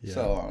know. Yeah.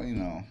 So, you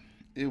know,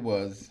 it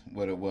was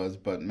what it was.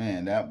 But,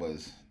 man, that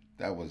was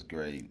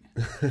great.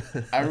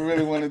 I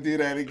really want to do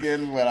that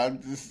again, but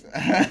I'm just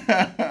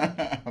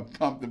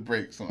pump the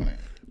brakes on it.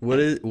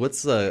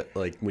 What's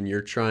like when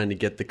you're trying to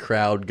get the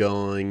crowd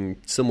going,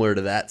 similar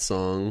to that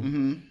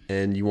song,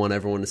 and you want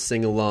everyone to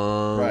sing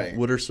along? Right.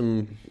 What are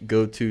some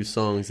go-to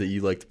songs that you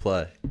like to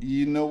play?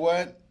 You know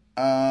what?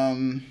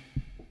 The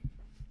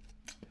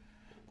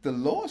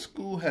lower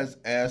school has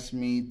asked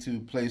me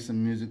to play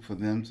some music for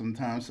them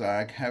sometimes, so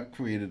I have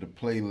created a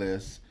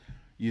playlist,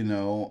 you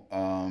know,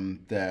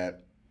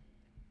 that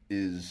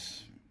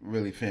is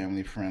really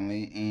family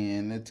friendly,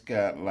 and it's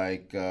got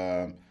like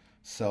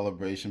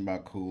Celebration by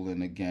Kool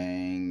and the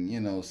Gang, you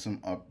know, some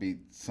upbeat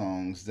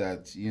songs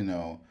that's, you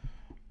know,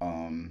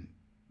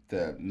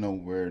 that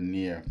nowhere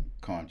near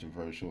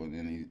controversial in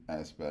any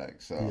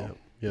aspect. So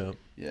yeah.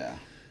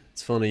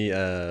 It's funny,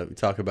 we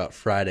talk about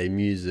Friday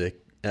music.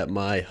 At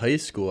my high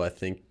school, I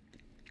think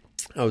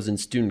I was in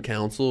student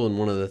council, and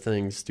one of the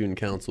things student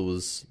council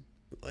was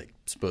like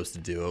supposed to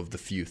do. Of the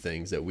few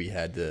things that we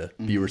had to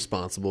be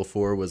responsible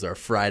for was our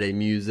Friday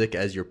music.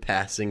 As you're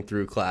passing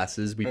through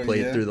classes, we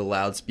played through the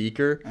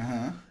loudspeaker,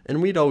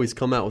 and we'd always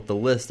come out with the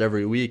list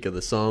every week of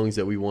the songs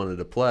that we wanted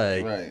to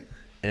play. Right.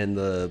 And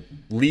the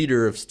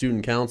leader of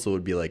student council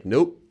would be like,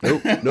 "Nope,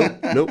 nope, nope,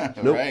 nope,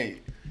 nope."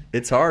 Right.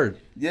 It's hard.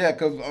 Yeah,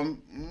 because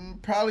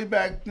probably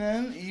back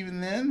then,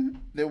 even then,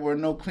 there were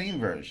no clean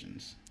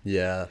versions.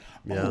 Yeah.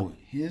 Oh,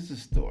 here's the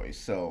story.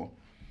 So,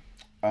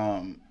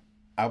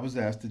 I was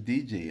asked to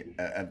DJ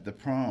at the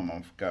prom.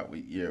 I forgot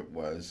what year it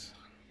was.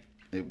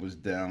 It was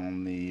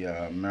down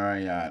the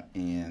Marriott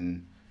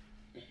in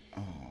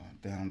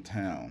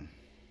downtown.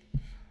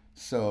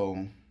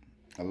 So,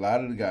 a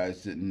lot of the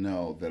guys didn't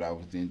know that I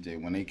was DJ.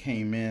 When they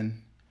came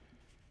in,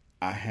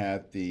 I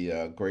had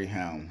the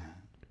Greyhound.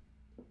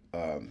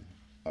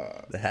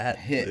 The hat,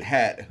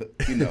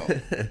 you know,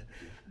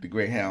 the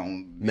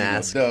Greyhound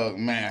mask, Doug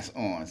mask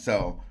on.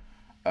 So,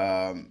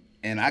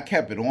 and I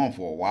kept it on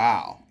for a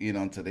while, you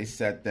know, until they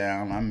sat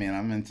down. I mean,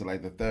 I'm into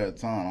like the third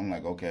song. I'm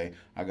like, okay,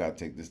 I gotta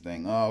take this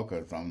thing off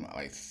because I'm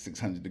like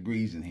 600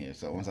 degrees in here.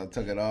 So once I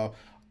took it off,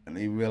 and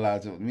they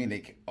realized it was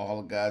me,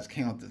 all the guys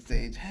came up the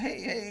stage.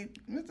 Hey,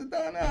 Mr.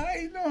 Donnell, how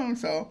you doing?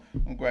 So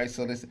I'm great.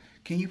 So they said,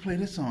 can you play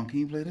this song? Can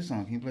you play this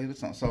song? Can you play this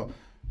song? So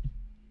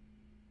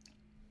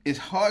it's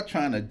hard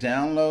trying to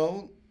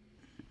download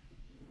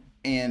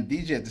and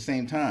DJ at the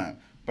same time,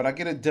 but I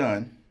get it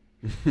done.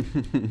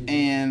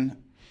 And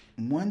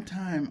one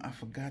time I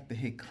forgot to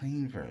hit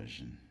clean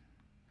version.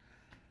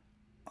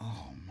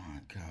 Oh my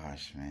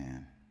gosh,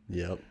 man.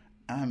 Yep.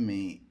 I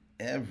mean,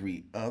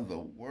 every other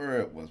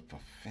word was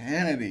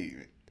profanity.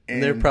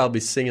 And they're probably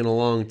singing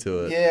along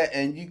to it. Yeah,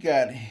 and you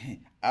got,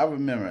 I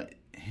remember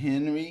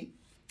Henry,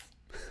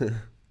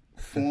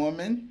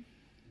 Foreman,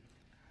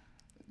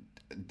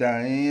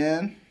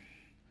 Diane,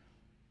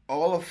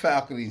 all the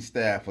faculty and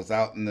staff was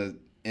out in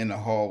the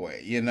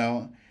hallway, you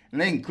know, and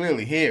they can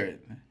clearly hear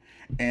it.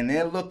 And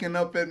they're looking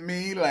up at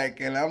me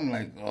like, and I'm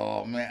like,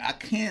 oh man, I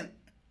can't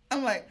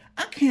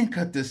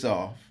cut this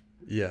off.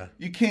 Yeah.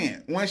 You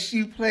can't. Once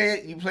you play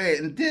it, you play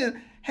it. And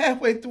then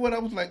halfway through it, I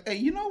was like, hey,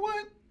 you know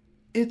what?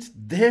 It's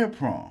their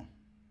prom.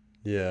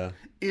 Yeah.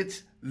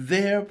 It's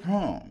their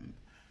prom.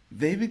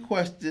 They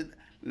requested,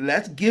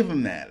 let's give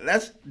them that.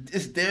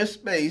 It's their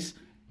space.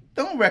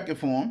 Don't wreck it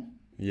for them.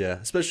 Yeah,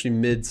 especially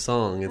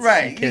mid-song.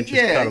 Right. You can't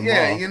just cut them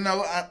off. You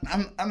know,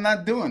 I'm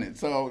not doing it.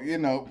 So, you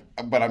know,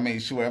 but I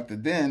made sure after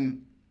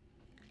then,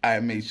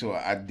 I made sure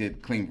I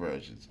did clean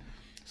versions.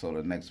 So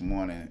the next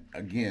morning,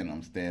 again,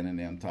 I'm standing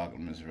there, I'm talking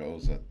to Miss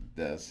Rose at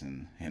the desk,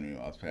 and Henry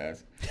walks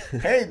past.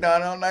 Hey,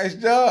 Donnell, nice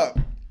job.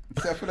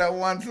 Except for that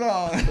one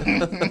song.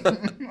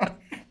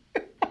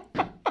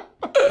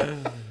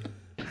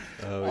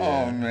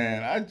 Oh,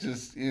 man. I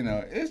just, you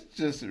know, it's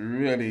just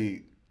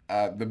really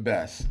the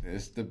best.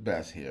 It's the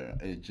best here.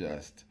 It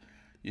just,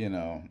 you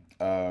know,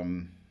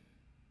 I'm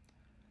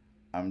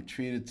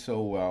treated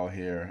so well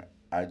here.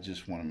 I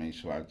just want to make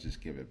sure I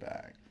just give it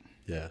back.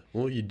 Yeah.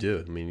 Well, you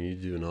do. I mean, you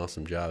do an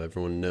awesome job.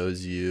 Everyone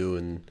knows you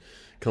and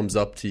comes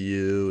up to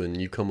you, and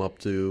you come up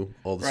to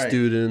all the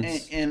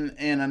students. And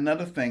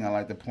another thing I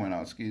like to point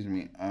out,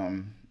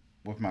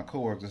 with my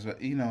coworkers,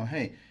 you know,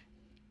 hey,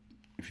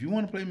 if you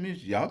want to play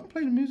music, y'all can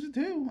play the music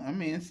too. I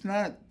mean, it's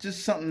not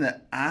just something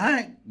that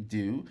I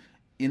do.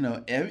 You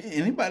know,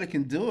 anybody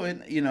can do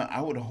it. You know,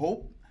 I would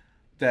hope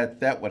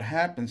that would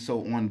happen. So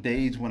on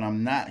days when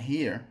I'm not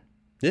here,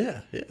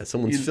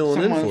 someone's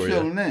filling in for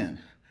you.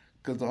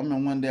 Because I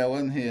mean, one day I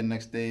wasn't here.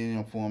 Next day, you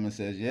know, foreman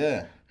says,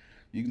 "Yeah,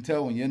 you can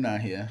tell when you're not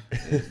here.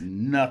 There's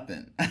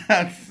nothing."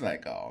 It's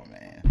like, oh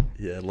man.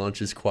 Yeah,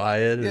 lunch is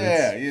quiet. And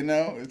yeah, you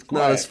know, it's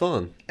quiet. Not as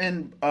fun.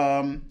 And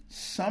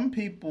some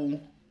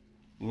people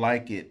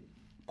like it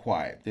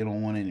quiet. They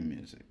don't want any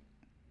music.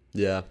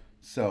 Yeah.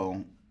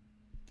 So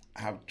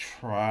I've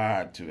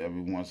tried to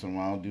every once in a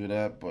while do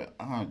that, but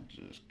I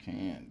just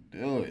can't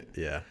do it.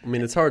 Yeah. I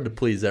mean, it's hard to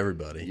please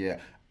everybody. Yeah.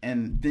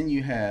 And then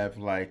you have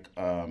like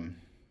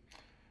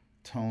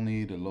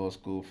Tony, the law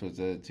school phys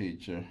ed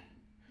teacher,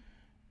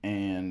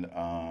 and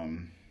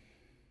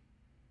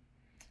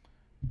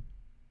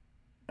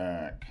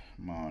Eric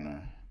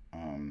Marner.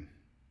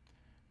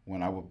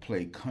 When I would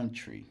play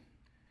country,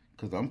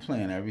 because I'm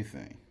playing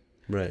everything.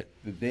 Right.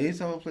 The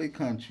days I would play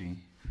country,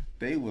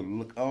 they would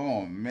look,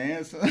 oh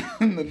man, so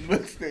the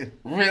looks said,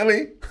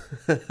 really?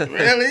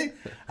 Really?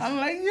 I'm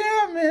like,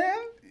 yeah, man.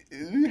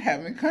 We're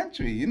having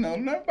country, you know.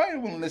 Nobody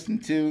want to listen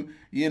to,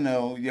 you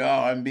know, your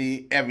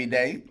R&B every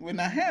day. We're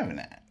not having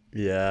that.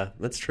 Yeah,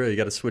 that's true. You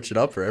got to switch it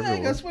up for everyone. Yeah,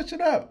 you got to switch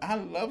it up. I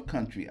love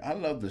country. I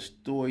love the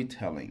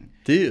storytelling.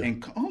 Do you?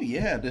 And, oh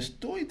yeah, the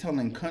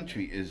storytelling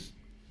country is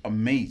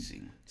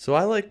amazing. So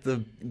I like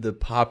the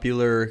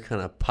popular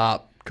kind of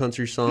pop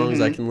country songs.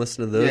 I can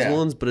listen to those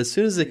ones, but as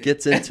soon as it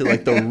gets into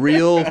like the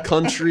real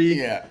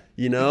country,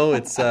 you know,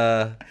 it's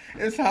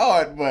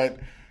hard, but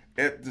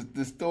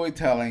the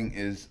storytelling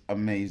is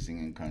amazing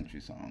in country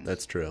songs.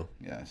 That's true.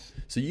 Yes.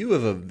 So you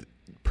have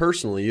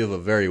a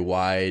very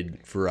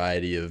wide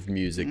variety of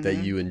music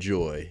that you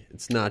enjoy.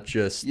 It's not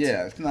just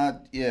it's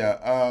not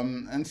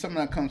and some of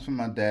that comes from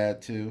my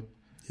dad too.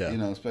 Yeah. You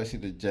know, especially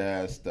the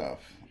jazz stuff.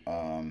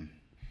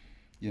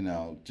 You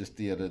know, just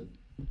the other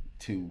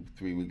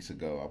 2-3 weeks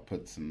ago, I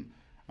put some.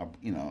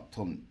 You know,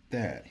 told him,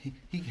 Dad,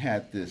 he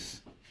had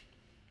this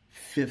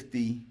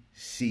 50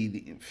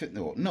 CD.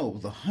 No, it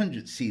was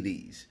 100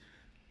 CDs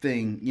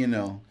thing, you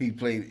know, he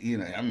played, you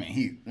know, I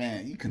mean,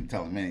 you couldn't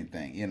tell him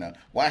anything, you know,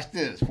 watch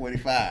this,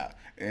 45,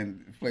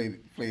 and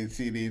played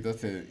CDs. I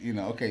said, you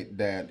know, okay,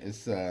 Dad,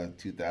 it's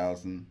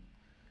 2000,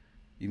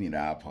 you need an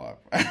iPod.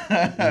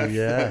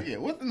 Yeah. So, yeah,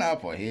 what's an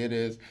iPod? Here it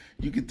is.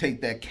 You can take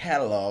that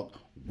catalog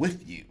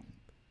with you,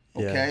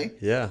 okay?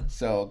 Yeah.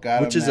 So,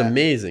 got Which is that.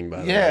 amazing,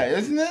 by the way. Yeah,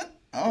 isn't it?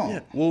 Oh.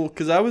 Yeah. Well,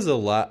 because I'm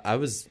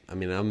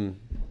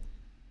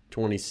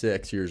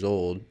 26 years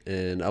old,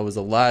 and I was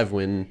alive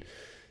when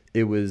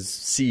it was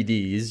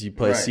CDs. You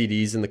play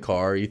CDs in the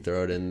car, you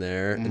throw it in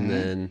there, and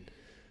then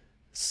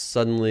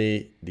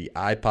suddenly the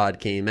iPod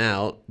came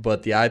out,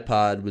 but the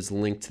iPod was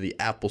linked to the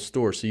Apple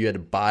Store, so you had to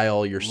buy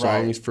all your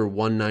songs for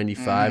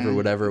 $1.95 or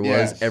whatever it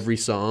was, every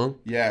song.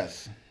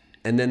 Yes.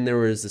 And then there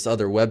was this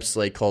other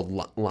website called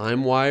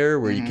LimeWire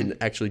where you can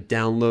actually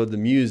download the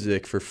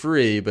music for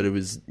free, but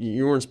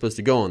you weren't supposed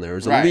to go on there. It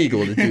was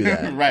illegal to do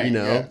that. Right. You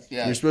know,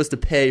 yes. You're supposed to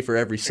pay for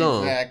every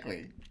song.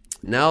 Exactly.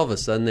 Now all of a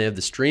sudden they have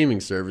the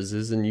streaming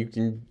services, and you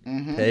can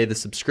pay the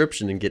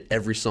subscription and get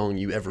every song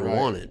you ever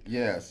wanted.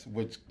 Yes,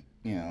 which,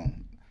 you know,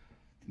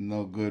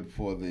 no good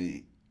for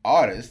the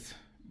artist,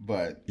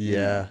 but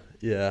Yeah.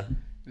 it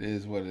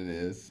is what it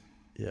is.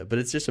 Yeah, but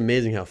it's just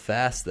amazing how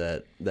fast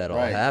that all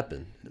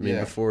happened. I mean,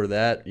 before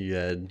that you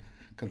had.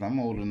 Because I'm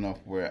old enough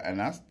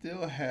and I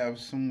still have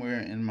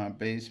somewhere in my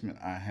basement,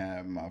 I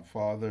have my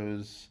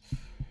father's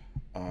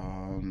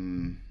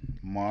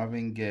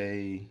Marvin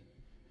Gaye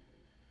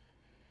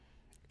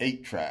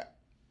 8-track.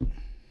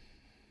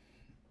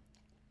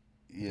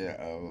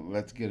 Yeah,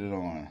 let's get it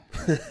on.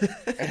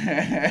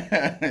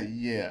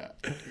 yeah.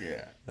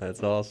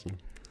 That's awesome.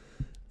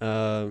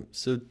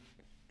 So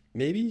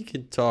maybe you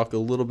could talk a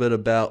little bit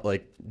about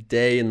like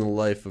day in the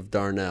life of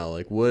Darnell.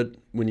 Like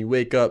when you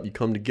wake up, you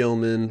come to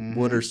Gilman.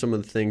 What are some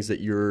of the things that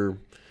you're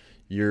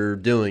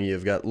doing?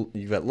 You've got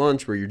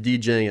lunch where you're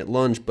DJing at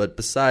lunch, but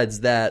besides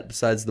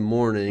the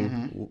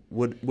morning,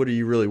 what are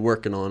you really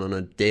working on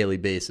a daily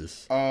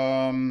basis?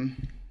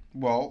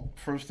 Well,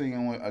 first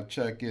thing I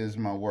check is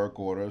my work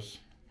orders.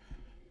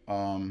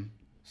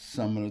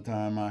 Some of the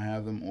time I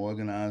have them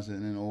organized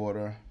and in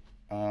order.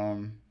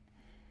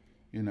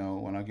 You know,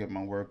 when I get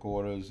my work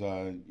orders,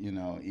 you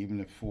know,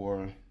 as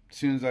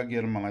soon as I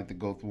get them, I like to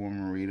go through them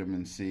and read them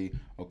and see,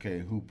 okay,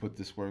 who put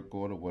this work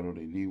order, what do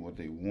they need, what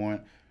they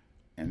want,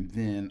 and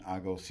then I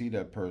go see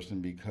that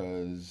person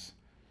because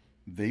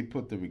they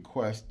put the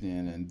request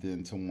in and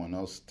then someone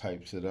else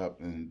types it up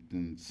and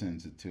then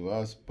sends it to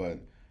us, but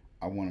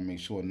I want to make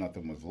sure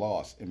nothing was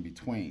lost in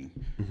between.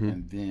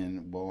 And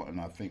then,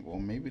 I think,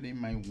 maybe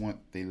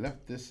they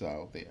left this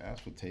out. They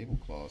asked for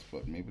tablecloths,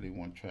 but maybe they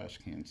want trash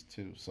cans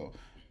too. So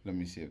let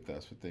me see if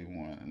that's what they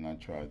want. And I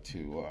try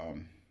to,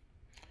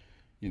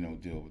 you know,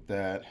 deal with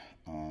that.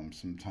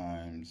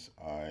 Sometimes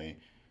I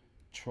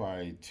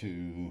try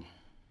to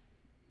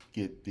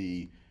get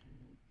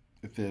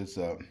if there's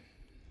a,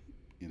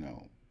 you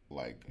know,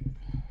 like,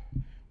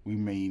 we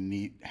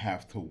may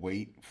have to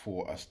wait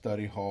for a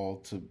study hall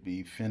to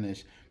be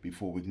finished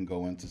before we can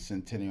go into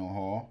Centennial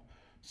Hall.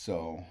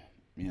 So,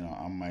 you know,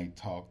 I might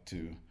talk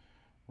to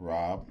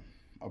Rob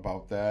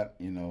about that.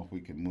 You know, if we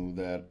could move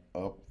that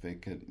up, they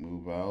could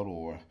move out,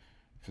 or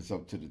if it's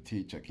up to the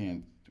teacher,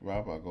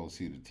 I'll go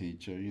see the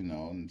teacher, you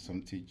know, and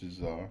some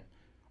teachers are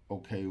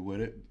okay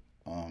with it.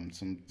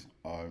 Some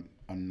are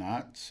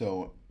not.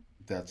 So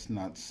that's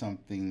not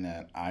something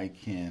that I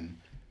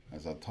can,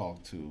 as I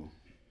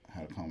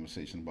had a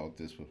conversation about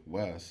this with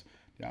Wes,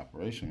 the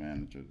operation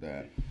manager,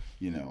 that,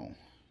 you know,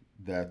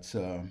 that's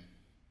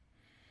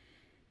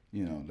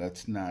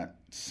not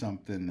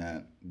something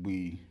that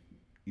we,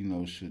 you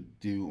know, should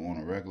do on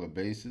a regular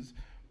basis.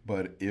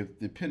 But if,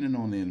 depending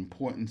on the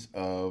importance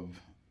of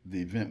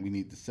the event we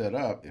need to set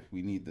up, if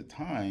we need the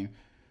time,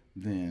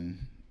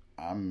 then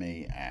I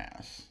may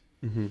ask.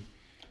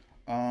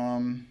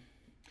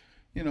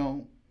 You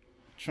know,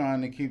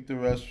 trying to keep the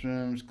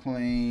restrooms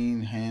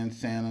clean, hand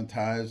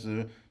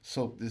sanitizer,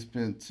 soap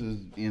dispensers,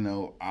 you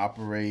know,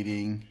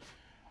 operating.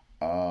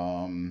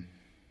 You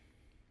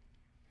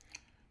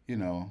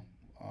know,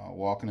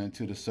 walking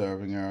into the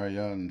serving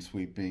area and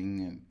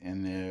sweeping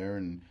in there,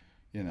 and,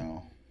 you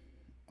know,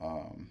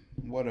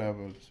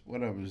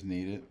 whatever's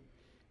needed.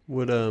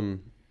 What do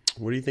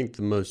you think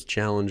the most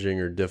challenging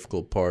or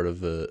difficult part of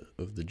the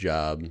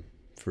job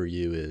for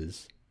you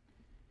is?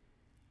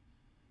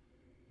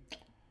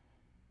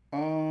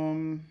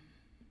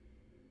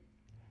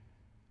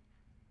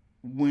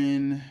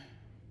 When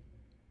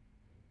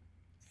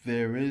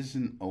there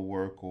isn't a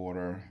work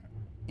order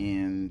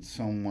and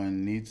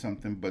someone needs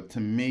something, but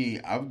to me,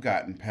 I've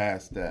gotten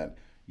past that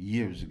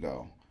years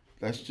ago.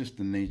 That's just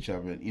the nature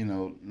of it. You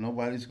know,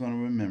 nobody's going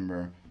to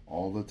remember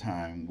all the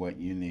time what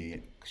you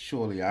need.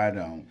 Surely I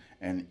don't.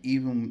 And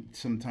even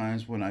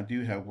sometimes when I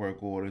do have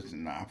work orders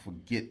and I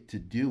forget to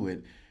do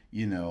it,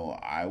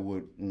 I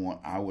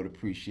would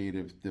appreciate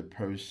if the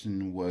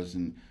person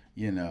wasn't,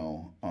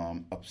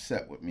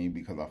 upset with me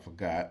because I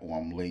forgot or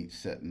I'm late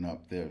setting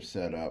up their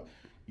setup,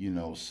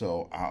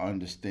 so I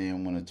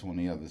understand when it's on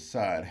the other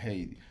side.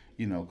 Hey,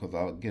 because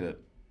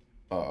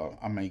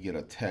I may get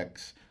a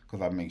text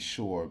because I make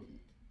sure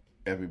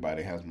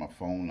everybody has my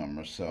phone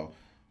number. So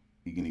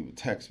you can either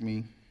text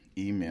me,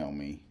 email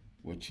me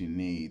what you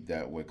need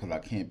that way because I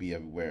can't be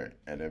everywhere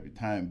at every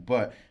time.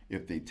 But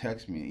if they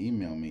text me and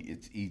email me,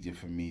 it's easier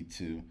for me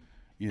to,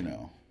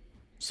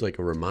 It's like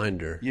a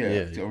reminder.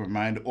 yeah. A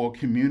reminder or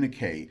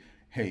communicate.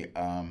 Hey,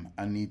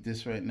 I need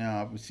this right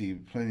now. I've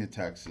received plenty of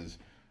texts.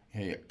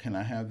 Hey, can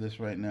I have this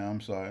right now?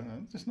 I'm sorry.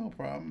 There's no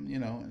problem,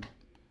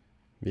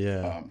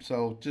 Yeah.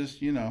 So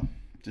just,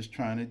 just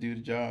trying to do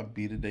the job,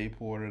 be the day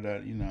porter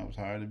that, I was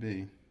hired to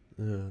be.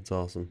 Yeah, that's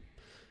awesome.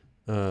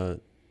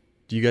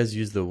 Do you guys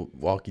use the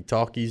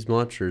walkie-talkies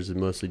much, or is it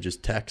mostly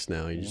just text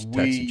now? You just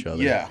text each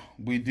other? Yeah,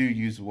 we do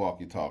use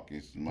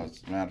walkie-talkies.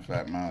 As a matter of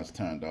fact, mine's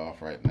turned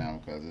off right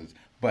now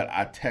but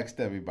I text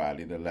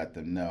everybody to let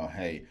them know,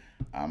 hey,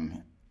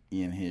 I'm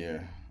in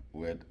here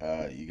with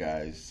you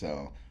guys,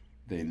 so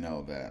they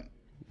know that.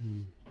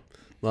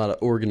 A lot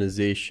of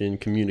organization,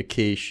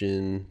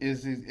 communication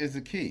is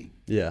a key.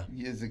 Yeah,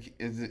 is a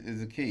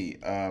key.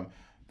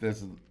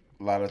 There's a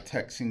lot of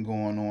texting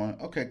going on.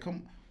 Okay,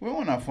 we're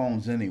on our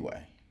phones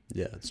anyway.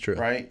 Yeah, it's true.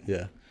 Right?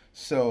 Yeah.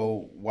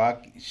 So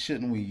why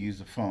shouldn't we use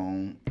the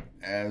phone?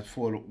 As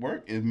for the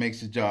work, it makes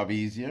the job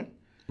easier.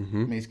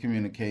 Mm-hmm. Makes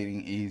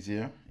communicating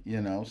easier.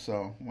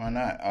 So why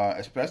not?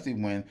 Especially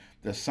when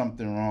there's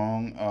something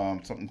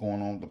wrong, something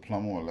going on with the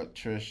plumber or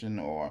electrician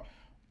or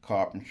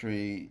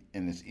carpentry,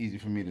 and it's easy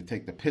for me to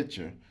take the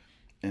picture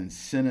and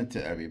send it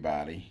to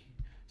everybody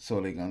so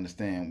they can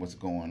understand what's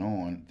going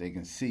on. They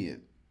can see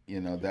it.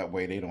 That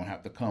way they don't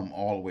have to come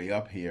all the way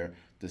up here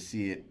to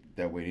see it.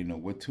 That way they know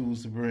what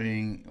tools to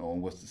bring or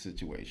what's the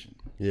situation.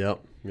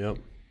 Yep.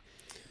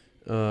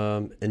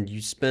 And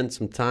you spent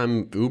some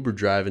time Uber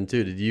driving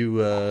too. Did you?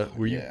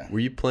 Were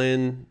you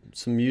playing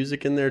some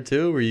music in there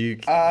too? Were you?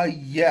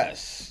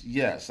 Yes.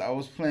 I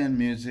was playing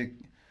music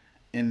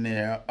in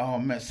there. Oh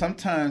man,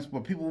 sometimes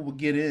when people would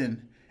get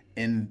in,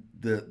 and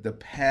the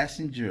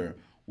passenger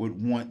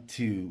would want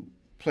to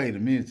play the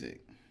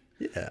music.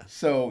 Yeah.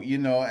 So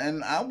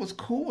and I was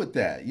cool with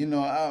that.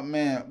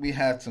 Man, we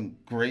had some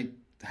great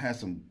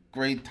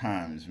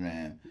times,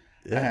 man.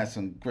 Yeah. I had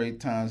some great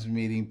times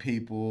meeting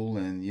people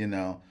and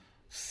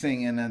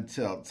singing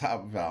until the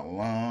top of our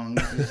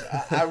lungs.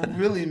 I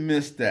really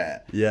missed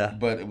that. Yeah.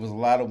 But it was a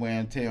lot of wear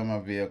and tear on my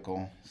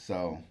vehicle,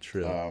 so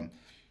true.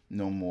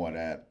 No more of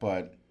that.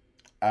 But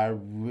I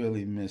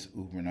really miss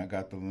Uber, and I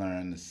got to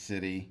learn the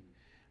city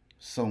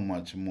so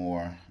much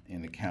more,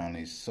 in the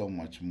county so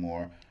much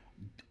more.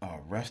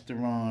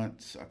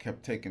 Restaurants. I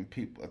kept taking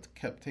people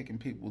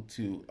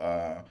to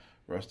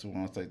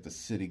restaurants like the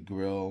City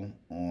Grill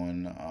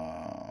on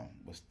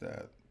what's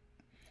that?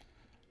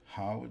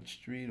 Howard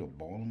Street or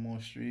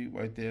Baltimore Street,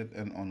 right there,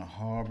 and on the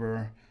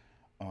harbor.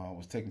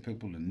 Was taking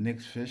people to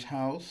Nick's Fish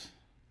House,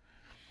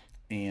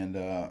 and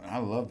I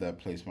love that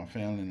place. My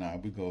family and I,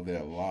 we go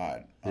there a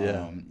lot.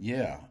 Yeah.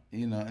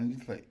 And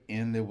it's like,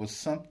 and there was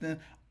something,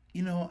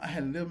 I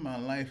had lived my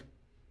life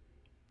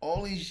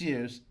all these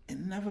years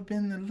and never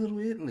been to Little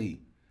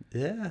Italy.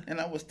 Yeah. And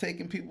I was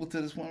taking people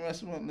to this one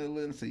restaurant in Little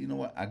Italy and said, you know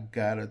what, I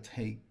gotta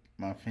take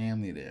my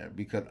family there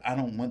because I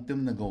don't want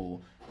them to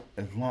go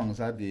as long as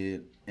I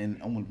did,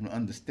 and I want them to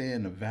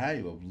understand the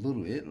value of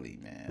Little Italy,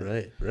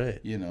 man. Right.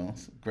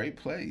 It's a great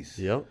place.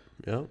 Yep.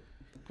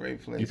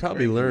 Great place. You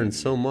probably learned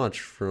so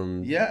much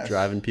from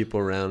driving people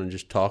around and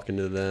just talking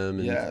to them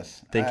and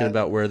thinking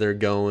about where they're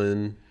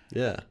going.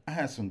 Yeah. I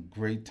had some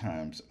great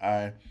times.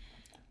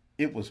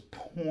 It was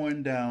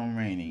pouring down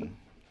raining.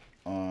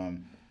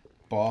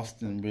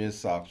 Boston Red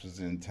Sox was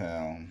in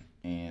town,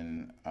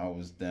 and I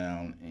was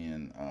down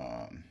in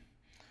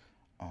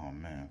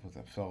was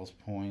that Fells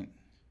Point?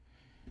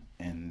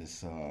 And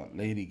this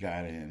lady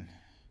got in.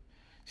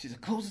 She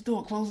said, close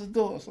the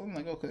door. So I'm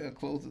like, okay, I'll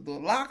close the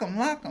door. Lock them.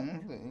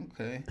 I'm like,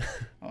 okay.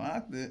 I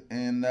locked it.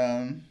 And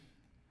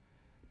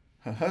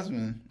her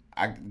husband,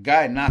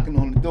 guy knocking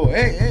on the door.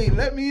 Hey,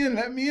 let me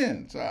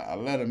in. So I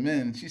let him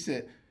in. She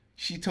said,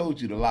 she told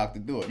you to lock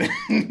the door.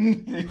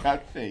 I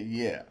said,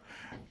 yeah.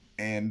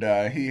 And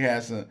he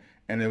has and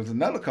there was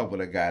another couple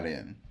that got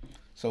in.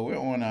 So we're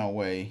on our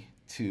way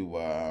to,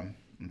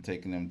 I'm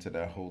taking them to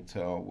that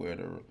hotel where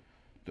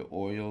the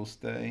Orioles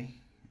stay.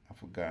 I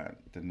forgot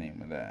the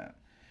name of that.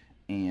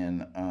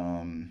 And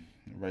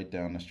right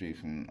down the street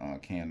from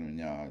Camden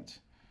Yards.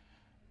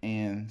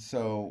 And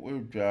so we were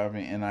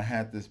driving, and I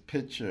had this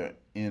picture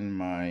in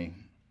my,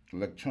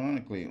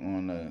 electronically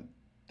on the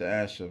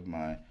dash of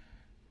my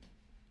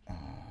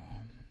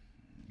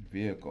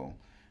vehicle.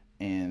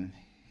 And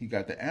he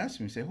got to ask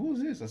me, he said, who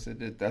is this? I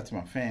said, that's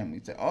my family.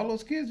 He said, all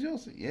those kids, Joe? I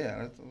said, yeah,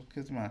 that's those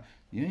kids.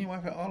 You and your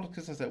wife had all those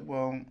kids? I said,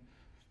 well,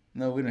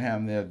 no, we didn't have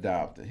them. They're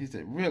adopted. He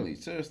said, really?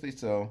 Seriously?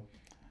 So,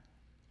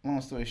 long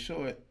story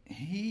short,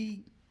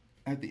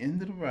 at the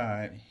end of the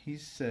ride, he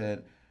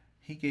said,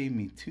 He gave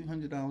me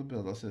 $200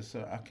 bills. I said,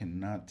 sir, I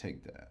cannot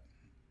take that.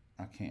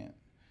 I can't.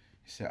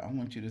 He said, I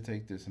want you to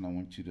take this, and I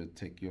want you to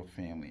take your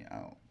family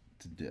out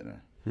to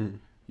dinner.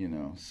 You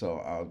know, so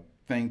I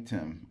thanked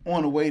him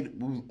on the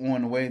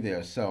way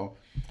there. So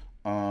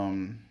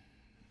I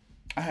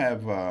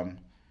have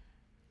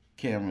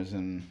cameras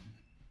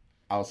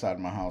outside of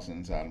my house and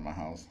inside of my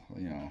house,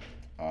 you know.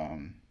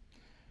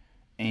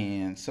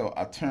 And so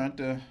I turned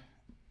the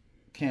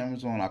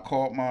cameras on. I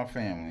called my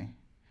family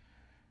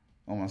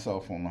on my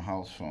cell phone, the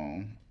house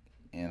phone,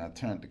 and I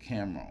turned the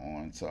camera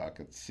on so I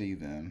could see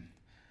them.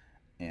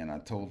 And I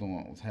told them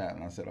what was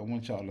happening. I said, I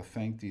want y'all to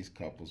thank these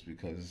couples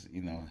because,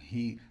 you know,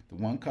 the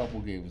one couple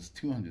gave us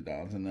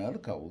 $200 and the other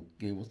couple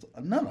gave us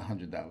another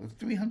 $100,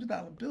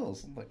 $300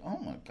 bills. I'm like, oh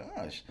my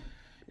gosh.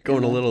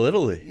 Going to Little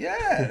Italy.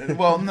 Yeah.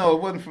 Well, no,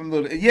 it wasn't from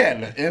Little.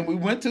 Yeah, and we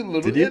went to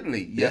Little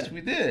Italy. Yes,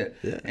 we did.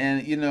 Yeah.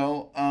 And you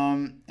know,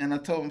 and I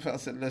told him, I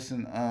said,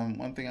 listen,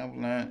 one thing I've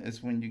learned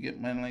is when you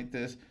get money like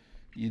this,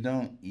 you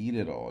don't eat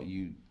it all.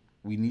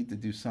 We need to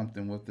do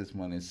something with this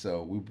money.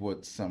 So we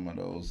bought some of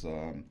those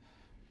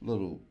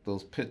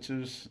those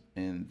pictures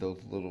and those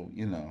little,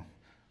 you know,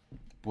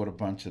 bought a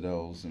bunch of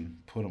those and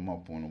put them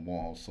up on the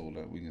wall so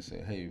that we can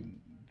say, hey,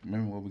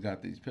 remember where we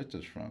got these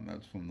pictures from?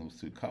 That's from those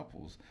two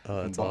couples.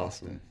 Oh, that's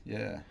awesome.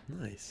 Yeah.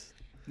 Nice.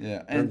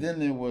 Yeah. And then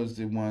there was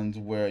the ones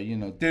where, you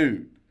know,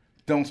 dude,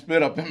 don't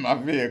spit up in my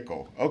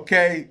vehicle,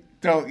 okay?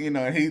 Don't, you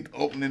know, he's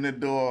opening the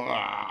door.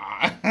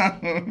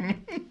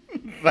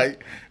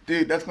 Like,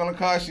 dude, that's going to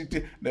cost you.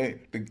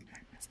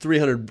 It's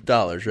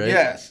 $300, right?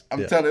 Yes.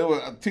 I'm telling you, it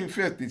was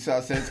 $250. So I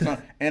said, it's going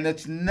to, and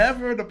it's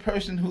never the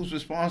person who's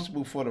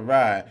responsible for the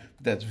ride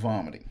that's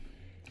vomiting.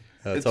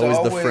 It's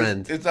always the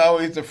friend. It's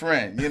always the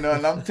friend, you know.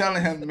 And I'm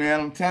telling him,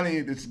 man, I'm telling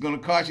you, this is going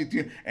to cost you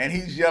 $200. And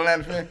he's yelling at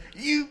the friend,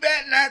 you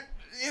bet not,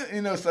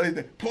 you know. So he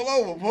said, pull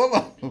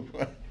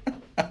over.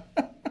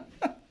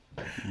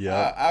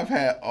 Yeah. I've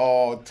had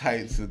all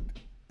types of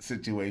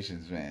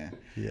situations, man.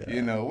 Yeah.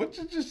 You know, which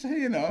is just,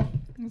 you know,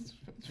 it's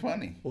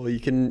funny. Well, you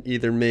can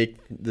either make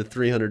the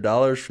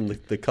 $300 from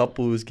the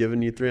couple who's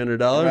giving you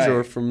 $300 right,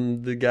 or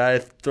from the guy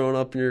throwing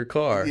up in your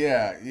car.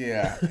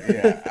 Yeah.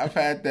 I've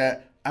had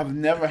that. I've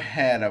never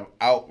had an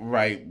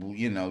outright,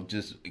 you know,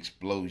 just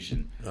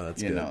explosion. Oh,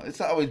 that's good. You know,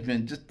 it's always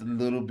been just a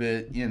little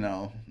bit, you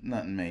know,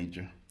 nothing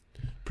major.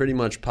 Pretty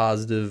much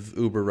positive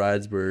Uber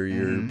rides where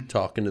you're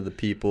talking to the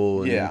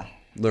people and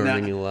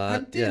learning a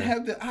lot. I did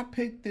have I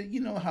picked the, you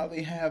know how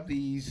they have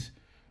these,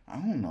 I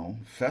don't know,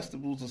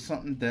 festivals or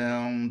something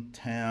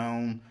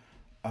downtown.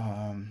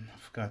 I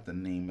forgot the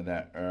name of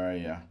that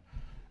area.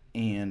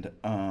 And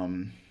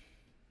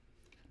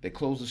they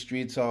close the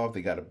streets off.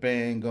 They got a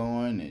band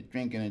going. They're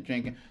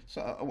drinking.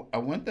 So I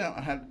went down.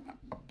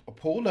 I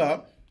pulled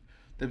up.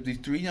 There were these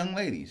three young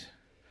ladies.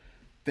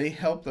 They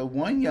helped the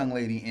one young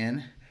lady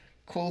in,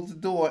 closed the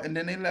door, and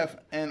then they left.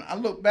 And I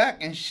look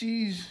back, and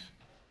she's...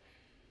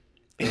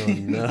 Oh,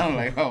 no. I'm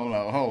like, hold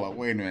on,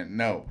 wait a minute.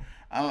 No.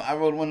 I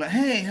wrote one,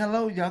 hey,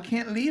 hello, y'all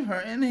can't leave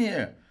her in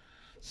here.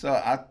 So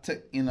I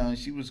took, you know,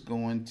 she was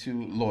going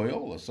to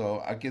Loyola.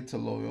 So I get to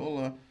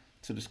Loyola,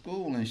 to the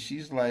school, and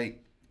she's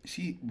like,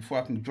 before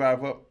I can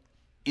drive up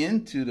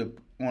on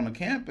the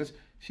campus,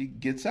 she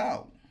gets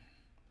out.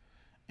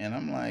 And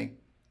I'm like,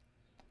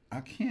 I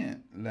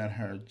can't let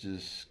her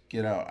just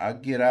get out. I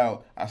get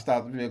out, I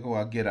stop the vehicle,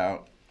 I get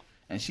out,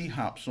 and she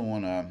hops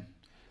on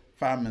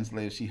 5 minutes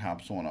later, she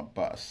hops on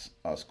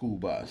a school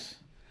bus.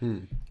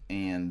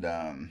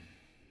 And,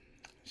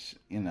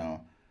 you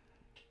know,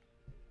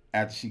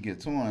 after she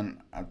gets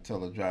on, I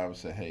tell the driver,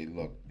 say, hey,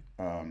 look,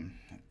 I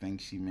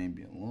think she may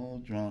be a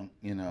little drunk,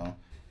 you know.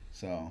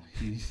 So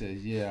he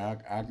says, yeah,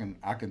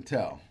 I can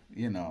tell,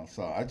 you know.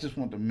 So I just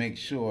want to make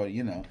sure,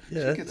 you know, she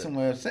gets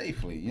somewhere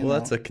safely. You know?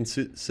 That's a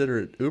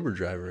considerate Uber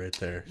driver right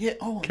there. Yeah.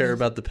 Care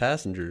about the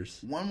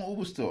passengers. One more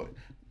Uber story.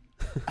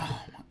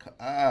 Oh, my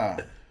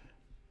God.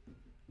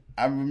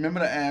 I remember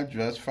the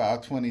address,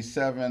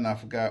 527. I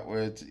forgot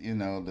where it's, you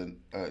know, the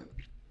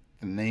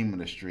name of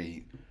the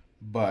street.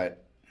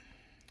 But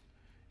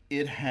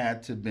it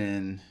had to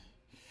been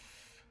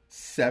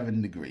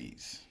 7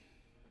 degrees.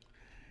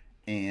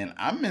 And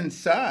I'm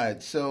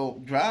inside,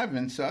 so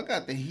driving, so I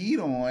got the heat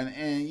on,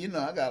 and you know,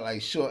 I got a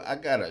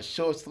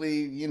short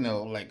sleeve, you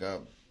know, like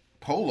a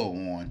polo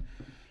on.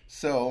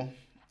 So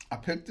I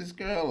picked this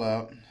girl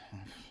up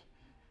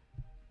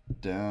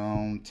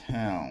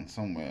downtown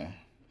somewhere,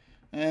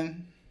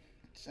 and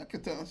I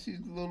could tell she's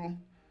a little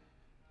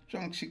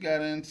drunk. She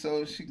got in,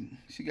 so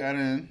she got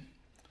in,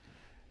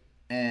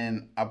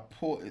 and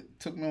it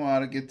took me a while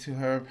to get to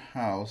her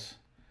house,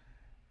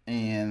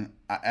 and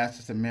I asked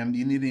her, I said, ma'am, do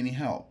you need any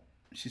help?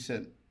 She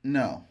said,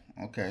 no.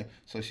 Okay.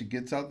 So she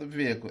gets out the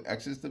vehicle,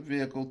 exits the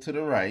vehicle to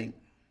the right,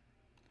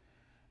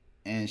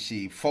 and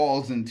she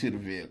falls into the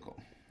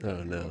vehicle.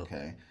 Oh, no.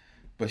 Okay.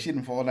 But she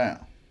didn't fall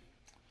down.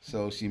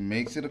 So she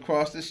makes it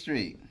across the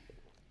street.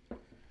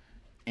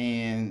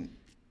 And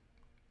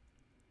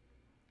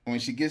when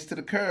she gets to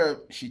the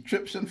curb, she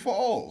trips and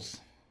falls.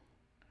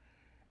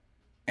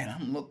 And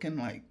I'm looking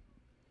like,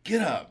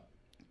 get up.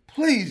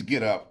 Please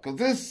get up. Because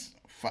this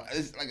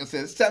it's like I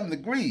said, it's 7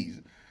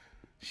 degrees.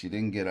 She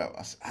didn't get up.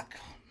 I said,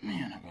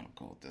 man, I gotta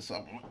go with this. So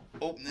I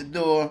open the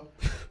door,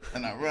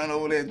 and I run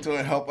over there to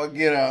her, help her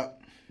get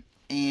up,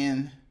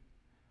 and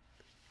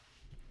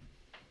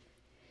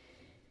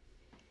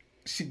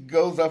she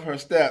goes up her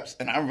steps,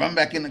 and I run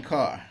back in the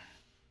car.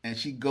 And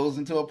she goes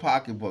into her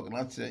pocketbook, and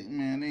I said,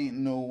 man, there ain't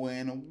no way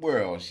in the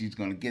world she's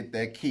going to get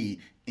that key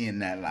in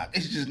that lock.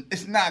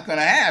 It's not going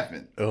to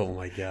happen. Oh,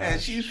 my God.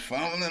 And she's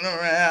fumbling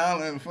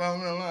around.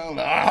 Oh,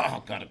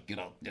 I got to get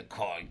out the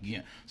car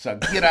again. So I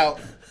get out,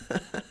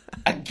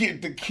 I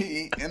get the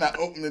key, and I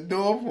open the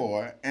door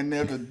for her, and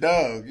there's a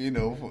dog,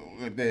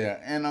 there.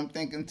 And I'm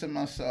thinking to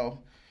myself,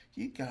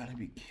 you got to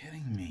be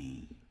kidding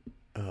me.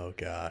 Oh,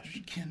 gosh.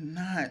 You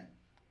cannot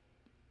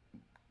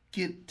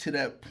get to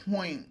that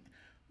point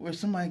where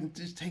somebody can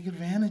just take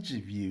advantage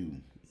of you.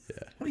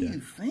 Yeah. What are you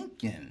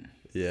thinking?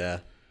 Yeah.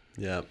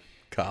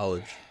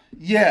 College.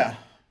 Yeah.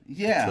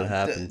 That's what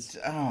happens.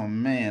 Oh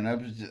man,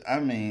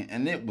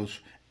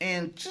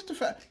 and just the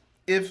fact,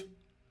 if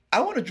I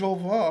would have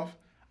drove off,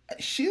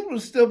 she would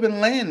have still been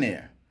laying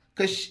there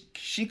because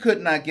she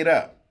could not get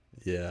up.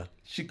 Yeah.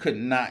 She could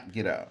not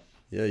get up.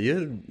 Yeah, you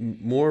had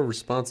more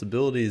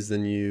responsibilities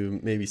than you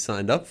maybe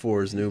signed up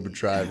for as an Uber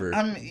driver.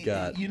 I mean,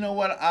 you know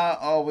what I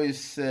always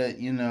said,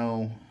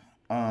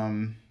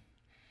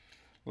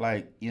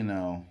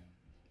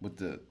 with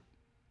the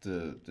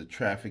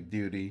traffic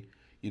duty,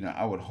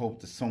 I would hope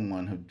that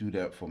someone would do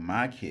that for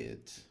my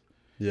kids.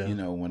 Yeah.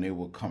 When they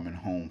were coming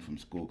home from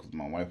school, because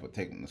my wife would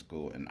take them to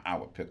school and I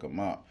would pick them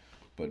up.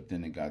 But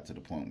then it got to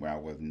the point where I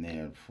wasn't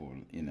there for,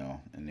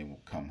 and they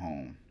would come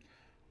home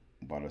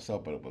by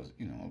themselves. But it was,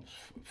 it was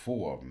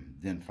 4 of them,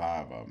 then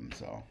 5 of them.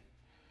 So,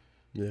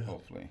 yeah.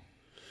 Hopefully.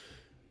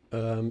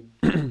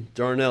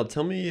 Darnell,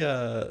 tell me,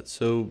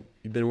 so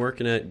you've been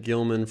working at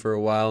Gilman for a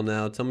while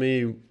now. Tell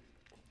me,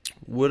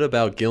 what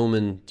about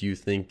Gilman do you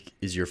think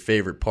is your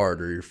favorite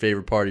part, or your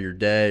favorite part of your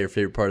day, or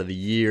favorite part of the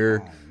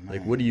year?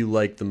 Like, what do you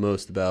like the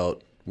most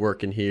about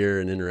working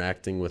here and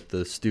interacting with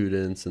the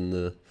students and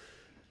the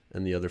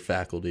other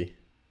faculty?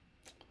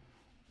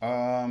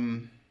 I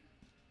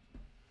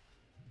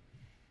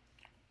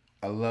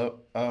love,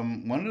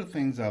 one of the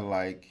things I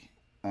like,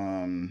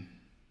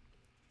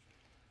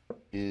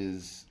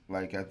 is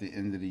like at the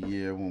end of the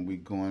year when we're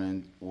going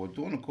in, or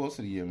during the course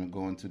of the year, we're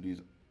going to the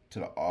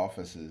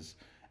offices,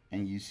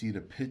 and you see the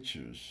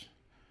pictures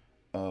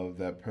of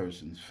that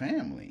person's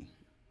family.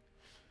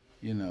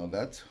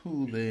 That's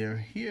who they're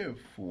here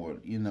for.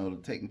 To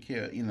taking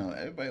care.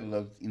 Everybody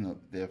loves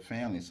their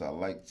family, so I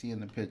like seeing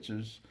the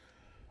pictures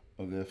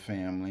of their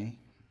family.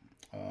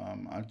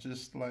 I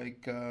just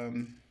like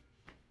getting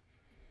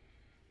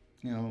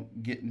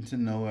to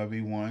know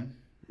everyone.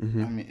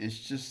 Mm-hmm. I mean, it's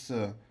just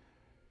a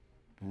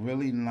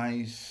really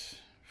nice,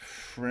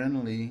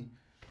 friendly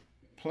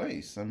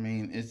place. I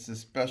mean, it's a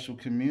special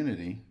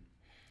community,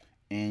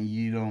 and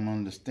you don't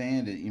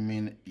understand it.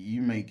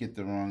 You may get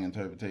the wrong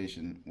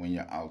interpretation when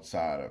you're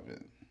outside of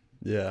it.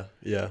 Yeah.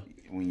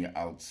 When you're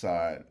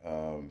outside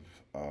of,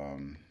 I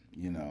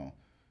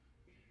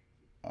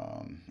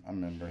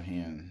remember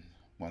hearing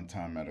one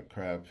time at a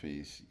crab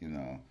feast,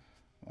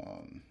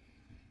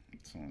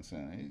 someone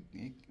saying,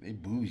 they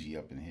bougie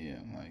up in here.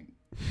 I'm like,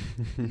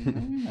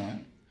 you're not.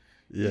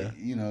 Yeah.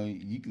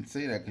 You can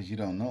say that because you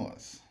don't know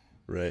us.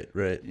 Right.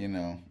 You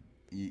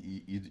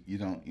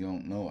don't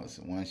know us.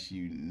 Once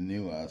you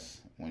knew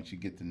us, once you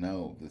get to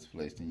know this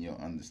place, then you'll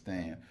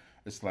understand.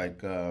 It's like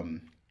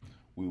Gilman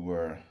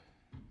was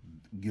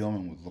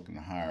looking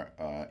to hire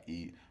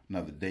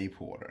another day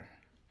porter,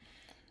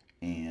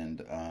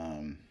 and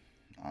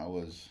I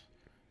was,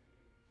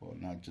 well,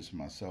 not just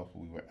myself,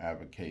 we were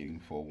advocating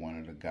for one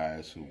of the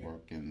guys who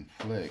work in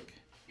Flick,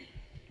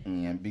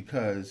 and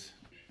because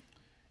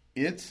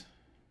it's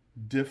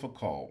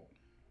difficult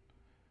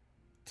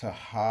to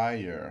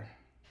hire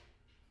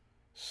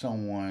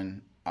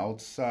someone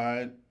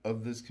outside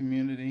of this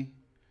community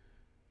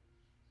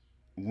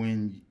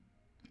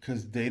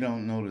because they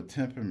don't know the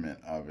temperament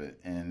of it,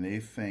 and they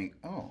think,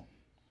 because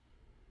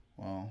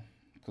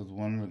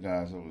one of the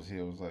guys that was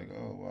here was like,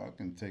 I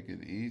can take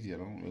it easy. I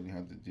don't really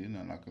have to do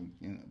nothing. I can,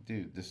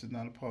 dude, this is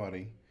not a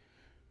party.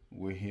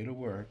 We're here to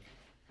work,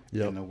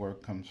 and the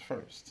work comes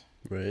first.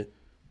 Right.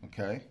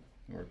 Okay?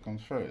 Work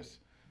comes first.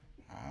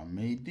 I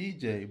may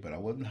DJ, but I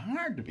wasn't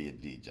hired to be a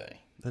DJ.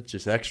 That's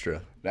just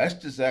extra. That's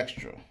just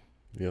extra.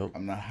 Yep.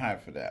 I'm not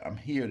hired for that. I'm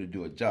here to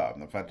do a job.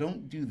 And if I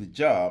don't do the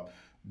job,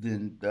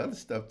 then the other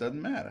stuff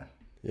doesn't matter.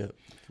 Yep.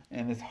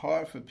 And it's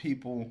hard for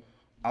people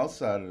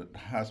outside of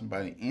have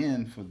somebody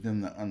in for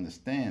them to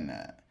understand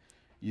that.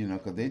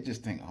 Because they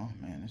just think, oh,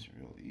 man, it's a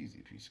real easy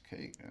piece of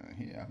cake.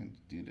 Here, I can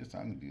do this, I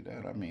can do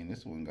that. I mean,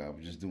 this one guy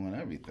was just doing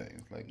everything.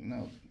 It's like,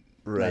 no,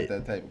 right.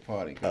 Not that type of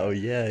party. Oh,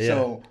 yeah.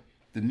 So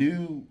the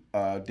new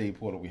day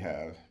porter we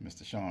have,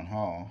 Mr. Sean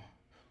Hall,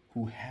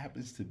 who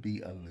happens to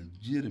be a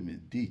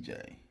legitimate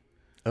DJ.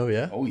 Oh,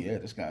 yeah? Oh, yeah,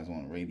 this guy's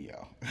on the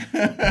radio.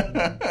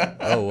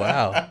 Oh,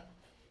 wow.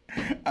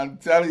 I'm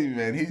telling you,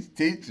 man, he's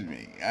teaching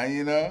me.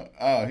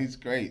 He's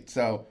great.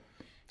 So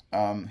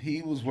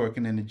he was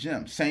working in the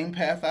gym. Same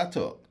path I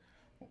took.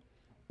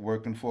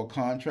 working for a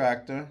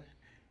contractor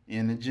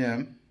in the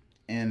gym,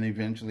 and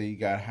eventually he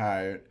got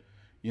hired,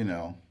 you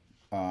know,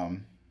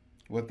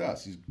 with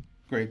us. He's a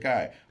great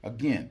guy.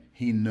 Again,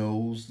 he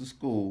knows the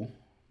school,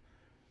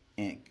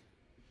 and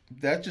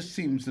that just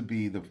seems to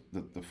be the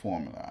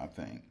formula, I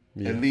think.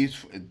 Yeah. At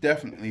least,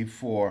 definitely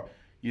for,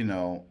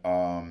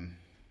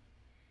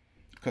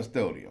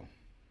 custodial.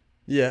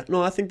 Yeah,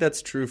 no, I think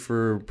that's true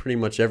for pretty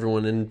much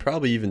everyone, and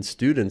probably even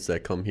students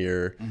that come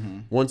here.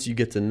 Mm-hmm. Once you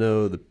get to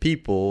know the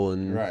people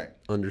and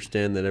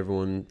understand that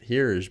everyone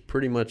here is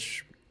pretty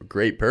much a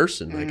great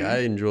person. Mm-hmm. Like, I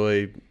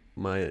enjoy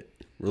my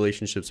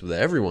relationships with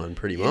everyone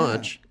pretty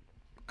much.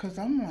 Because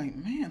I'm like,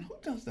 man, who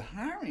does the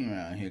hiring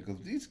around here?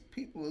 Because these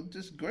people are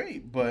just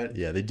great. But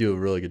yeah, they do a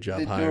really good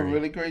job hiring. They do a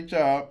really great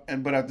job,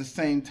 but at the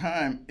same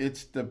time,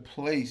 it's the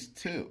place,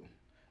 too.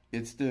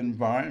 It's the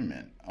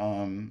environment.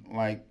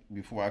 Like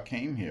before I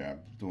came here, I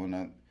was doing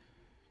that.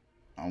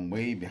 I'm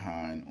way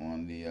behind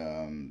on the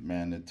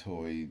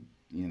mandatory,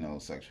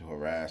 sexual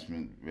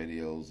harassment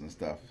videos and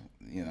stuff.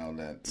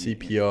 That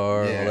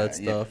CPR, all that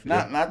stuff.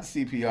 Not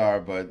the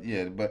CPR,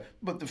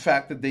 but the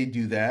fact that they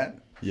do that.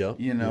 Yeah.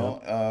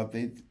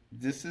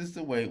 This is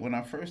the way. When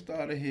I first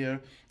started here,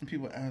 and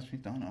people asked me,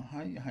 Donald,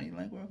 how you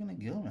like working at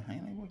Gilman? How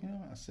you like working at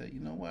Gilman? I said, you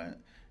know what?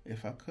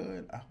 If I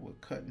could, I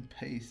would cut and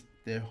paste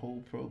their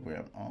whole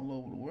program all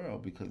over the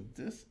world, because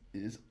this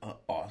is an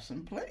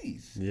awesome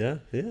place. Yeah,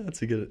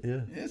 that's a good,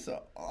 It's an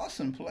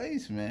awesome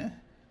place, man.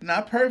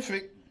 Not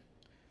perfect.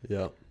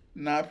 Yeah.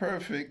 Not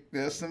perfect.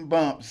 There's some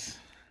bumps.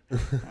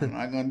 I'm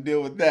not going to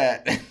deal with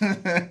that.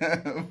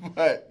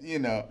 But,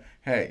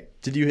 hey.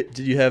 Did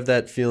you have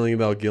that feeling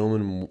about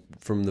Gilman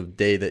from the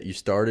day that you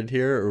started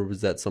here, or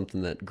was that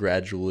something that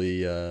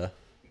gradually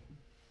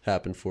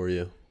happened for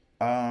you?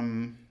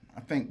 I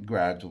think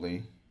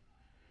gradually.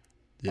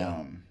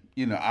 Yeah.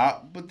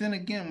 But then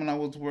again, when I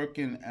was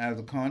working as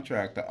a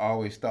contractor, I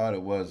always thought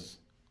it was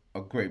a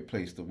great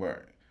place to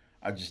work.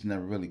 I just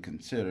never really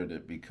considered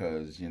it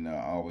because,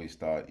 I always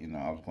thought,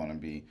 I was going to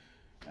be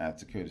at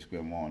Security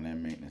Square Mall in their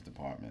maintenance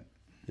department.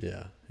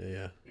 Yeah.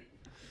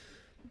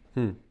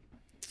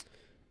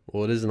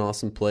 Well, it is an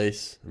awesome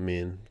place. I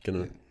mean,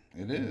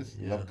 It is.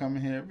 Yeah. Love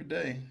coming here every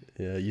day.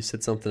 Yeah, you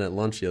said something at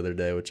lunch the other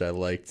day, which I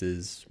liked,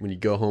 is when you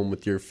go home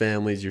with your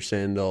families, you're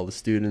saying to all the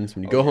students,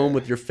 when you go home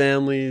with your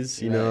families,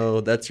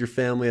 that's your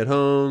family at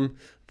home.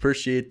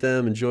 Appreciate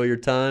them, enjoy your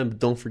time, but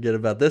don't forget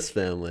about this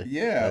family.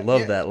 Yeah. I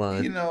love that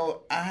line.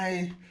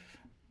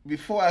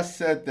 Before I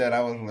said that,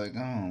 I was like, I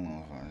don't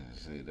know if I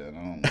should say that. I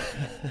don't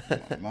know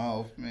my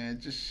mouth, man.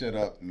 Just shut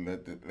up and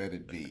let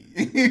it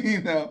be.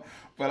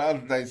 But I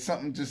was like,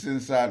 something just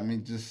inside me,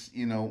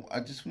 I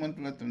just wanted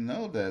to let them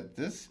know that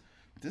this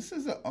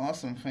is an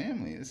awesome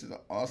family. This is an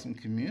awesome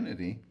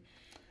community.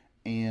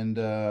 And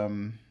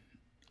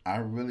I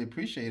really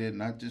appreciate it.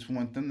 And I just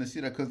want them to see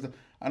that, because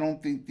I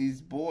don't think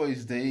these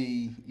boys,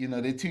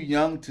 they're too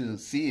young to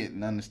see it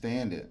and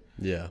understand it.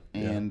 Yeah.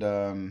 And,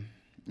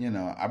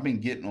 I've been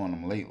getting on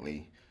them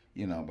lately,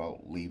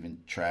 about leaving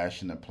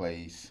trash in the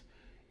place,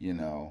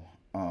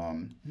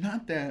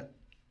 not that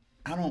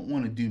I don't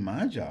want to do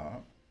my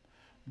job,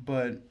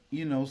 but,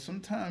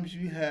 sometimes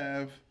you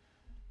have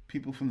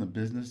people from the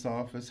business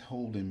office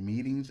holding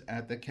meetings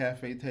at the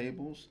cafe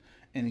tables,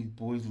 and these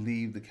boys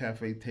leave the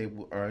cafe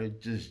table are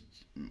just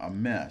a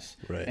mess.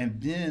 Right. And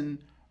then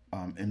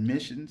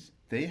admissions,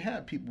 they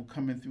have people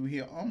coming through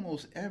here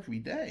almost every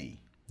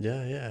day.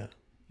 Yeah.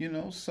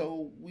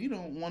 So we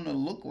don't want to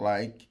look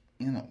like,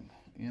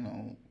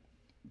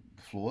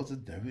 floors are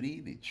dirty,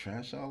 they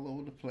trash all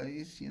over the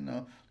place,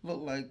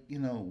 look like,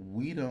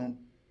 we don't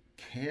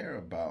care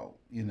about,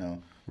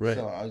 Right.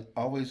 So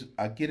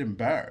I get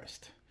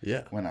embarrassed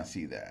when I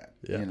see that,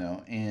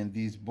 and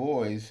these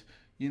boys,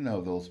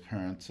 those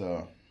parents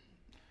are,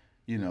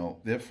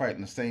 they're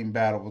fighting the same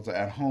battles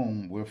at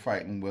home we're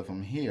fighting with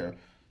them here.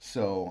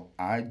 So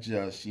I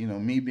just,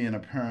 me being a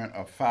parent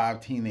of 5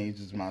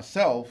 teenagers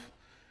myself,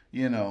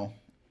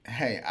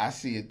 hey, I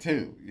see it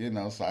too,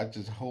 so I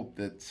just hope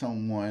that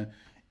someone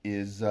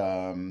is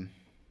caring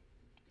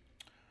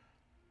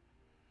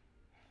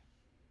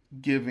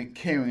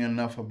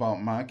enough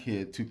about my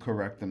kid to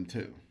correct them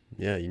too.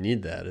 Yeah, you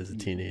need that as a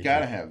teenager. You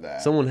gotta have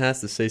that. Someone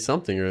has to say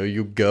something, or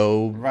you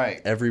go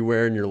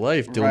everywhere in your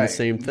life doing the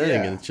same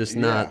thing, and it's just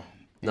not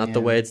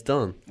the way it's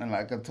done. And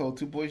like I told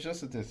 2 boys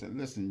yesterday, I said,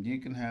 listen, you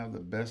can have the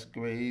best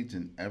grades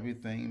and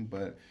everything,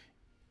 but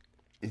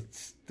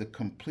it's the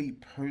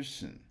complete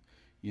person.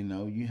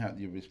 You have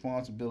your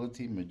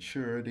responsibility,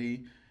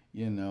 maturity,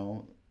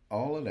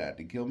 all of that.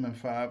 The Gilman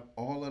 5,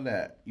 all of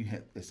that.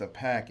 It's a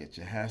package.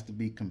 It has to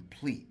be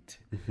complete.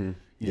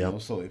 Mm-hmm.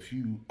 So if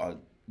you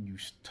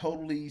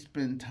totally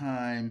spend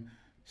time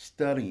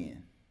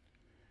studying,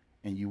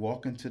 and you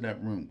walk into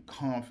that room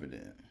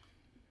confident,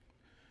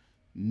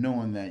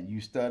 knowing that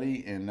you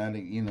study and that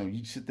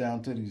you sit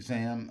down to the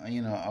exam.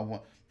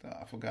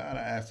 I forgot.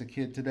 I asked a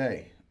kid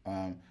today,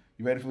 "You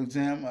ready for the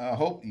exam?" I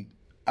hope.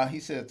 He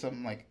said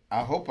something like,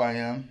 "I hope I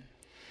am."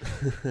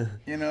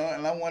 You know,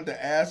 and I wanted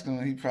to ask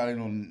him, he probably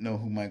don't know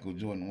who Michael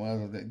Jordan was.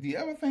 I was like, do you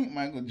ever think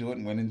Michael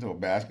Jordan went into a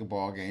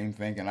basketball game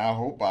thinking, I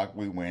hope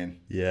we win?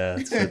 Yeah,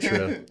 it's so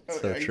true.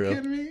 So Are true. you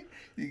kidding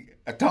me?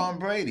 Tom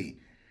Brady,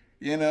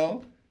 you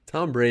know?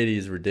 Tom Brady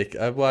is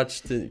ridiculous. I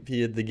watched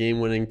he had the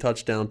game-winning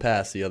touchdown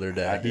pass the other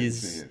day.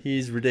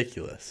 He's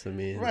ridiculous. I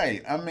mean,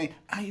 right. I mean,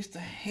 I used to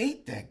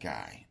hate that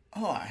guy.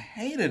 Oh, I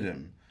hated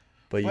him.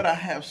 But I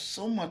have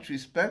so much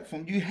respect for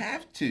him. You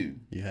have to.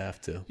 You have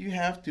to. You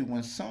have to.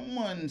 When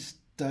someone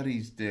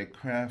studies their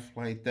craft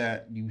like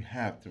that, you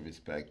have to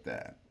respect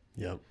that.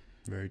 Yep.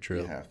 Very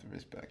true. You have to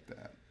respect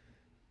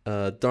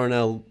that.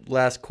 Darnell,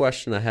 last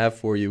question I have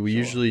for you. We Sure.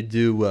 usually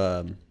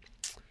do.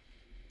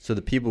 So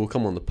the people who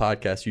come on the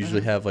podcast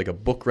usually have like a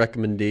book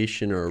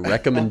recommendation or a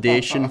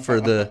recommendation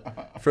for the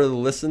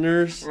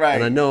listeners. Right.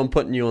 And I know I'm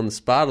putting you on the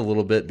spot a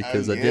little bit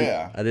because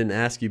yeah. I didn't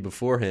ask you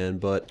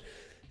beforehand, but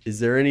is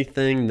there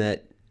anything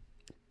that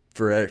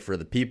for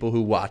the people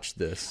who watch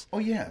this, Oh,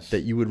 yes.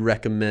 that you would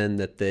recommend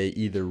that they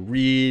either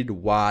read,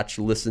 watch,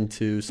 listen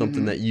to,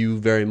 something that you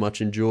very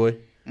much enjoy?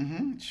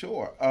 Mm-hmm.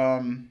 Sure.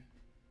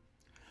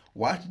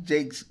 Watch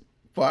Jake's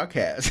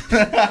podcast.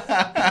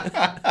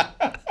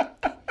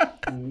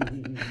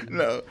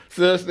 No,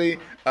 seriously.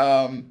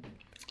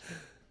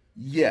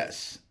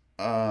 Yes.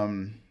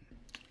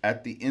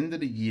 At the end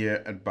of the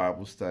year at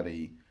Bible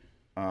study,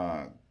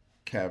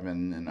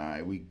 Kevin and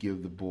I, we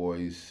give the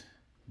boys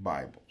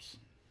Bibles.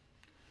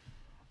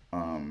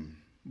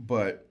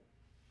 But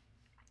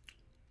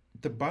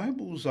the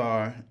Bibles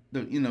are,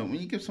 when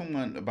you give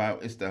someone a Bible,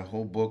 it's the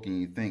whole book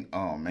and you think,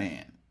 oh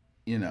man,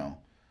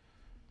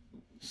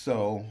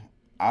 So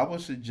I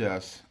would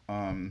suggest,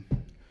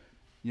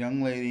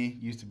 young lady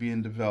used to be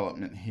in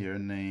development here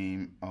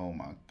named, oh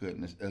my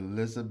goodness,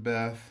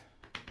 Elizabeth.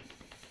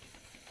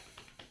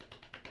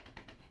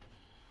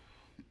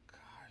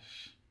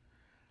 Gosh,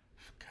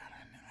 forgot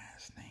her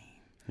last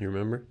name. You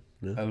remember?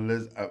 No?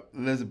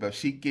 Elizabeth.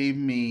 She gave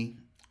me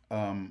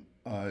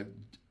a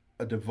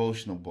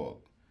devotional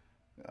book,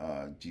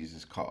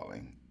 Jesus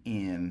Calling,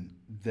 and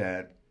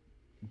that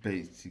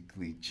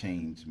basically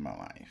changed my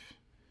life.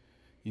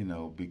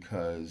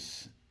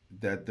 Because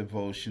that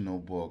devotional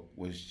book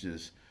was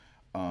just,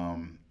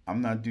 I'm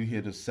not due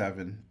here till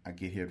 7. I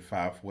get here at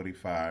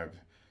 5:45,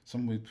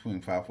 somewhere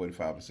between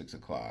 5:45 and 6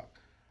 o'clock.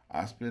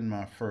 I spend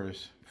my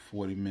first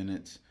 40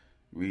 minutes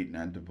reading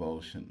that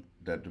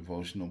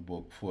devotional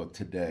book for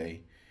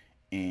today,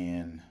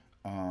 and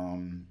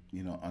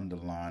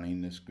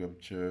underlining the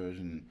scriptures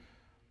and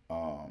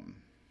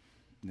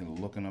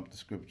looking up the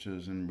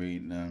scriptures and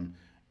reading them,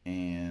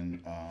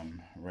 and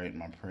writing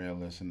my prayer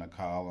list in the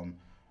column.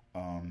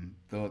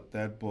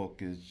 That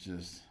book is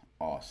just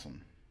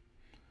awesome.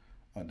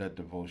 That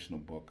devotional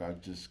book,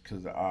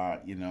 because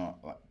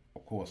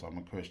of course I'm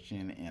a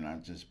Christian, and I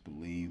just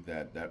believe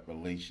that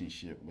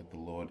relationship with the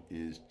Lord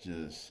is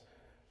just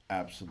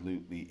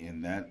absolutely,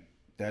 and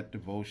that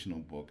devotional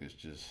book is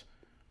just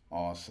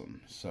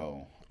awesome.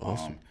 So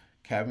Awesome.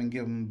 Kevin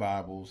give them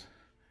Bibles,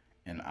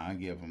 and I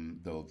give them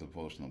those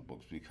devotional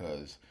books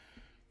because,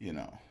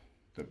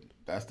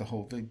 that's the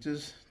whole thing.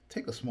 Just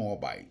take a small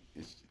bite.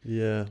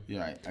 Yeah.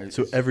 Yeah.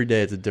 So every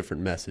day it's a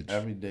different message.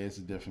 Every day it's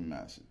a different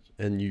message.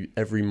 And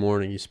every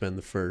morning you spend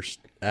the first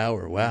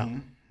hour. Wow. Mm-hmm.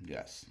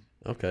 Yes.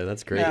 Okay,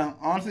 that's great. Now,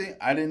 honestly,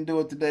 I didn't do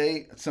it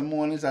today. Some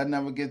mornings I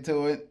never get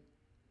to it.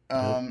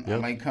 Yep. I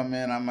might come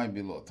in, I might be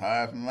a little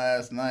tired from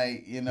last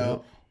night,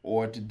 Yep.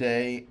 Or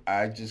today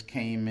I just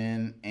came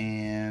in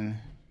and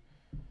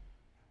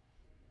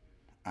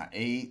I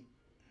ate,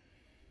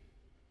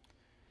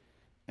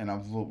 and I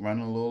was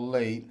running a little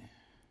late.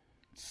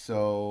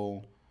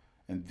 So,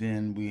 and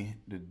then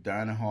the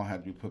dining hall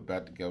had to be put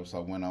back together. So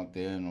I went out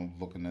there and I'm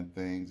looking at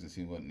things and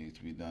see what needs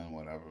to be done,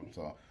 whatever.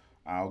 So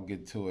I'll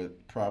get to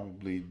it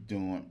probably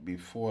doing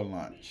before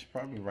lunch,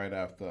 probably right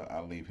after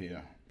I leave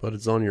here. But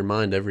it's on your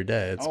mind every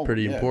day. It's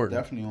pretty important.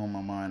 Definitely on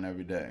my mind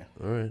every day.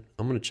 All right.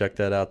 I'm going to check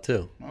that out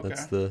too. Okay.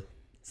 That's the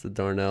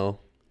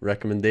Darnell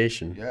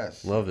recommendation.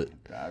 Yes. Love it.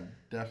 I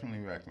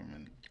definitely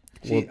recommend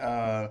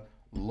it.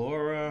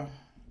 Laura,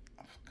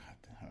 I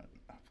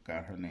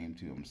forgot her name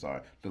too. I'm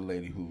sorry. The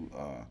lady who,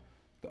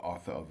 the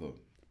author of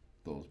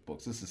those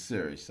books. It's a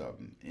series of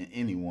them.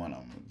 Any one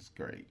of them is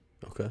great.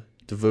 Okay.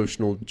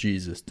 Devotional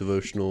Jesus.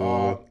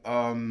 Devotional.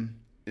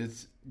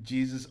 It's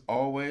Jesus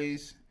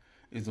Always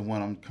is the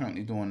one I'm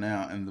currently doing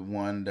now, and the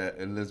one that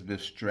Elizabeth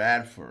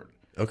Stratford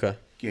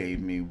gave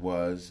me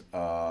was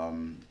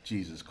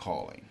Jesus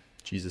Calling.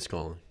 Jesus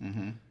Calling.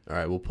 Mm-hmm. All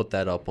right, we'll put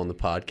that up on the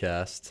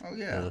podcast. Oh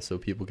yeah, so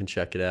people can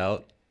check it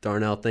out.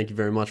 Darnell, thank you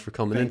very much for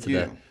coming in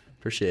today.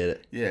 Appreciate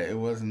it. Yeah, it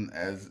wasn't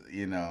as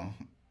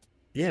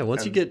Yeah,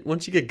 once you get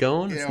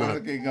going, yeah, once I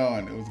get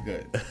going, it was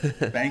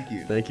good. Thank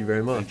you. Thank you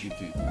very much. Thank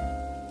you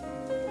too.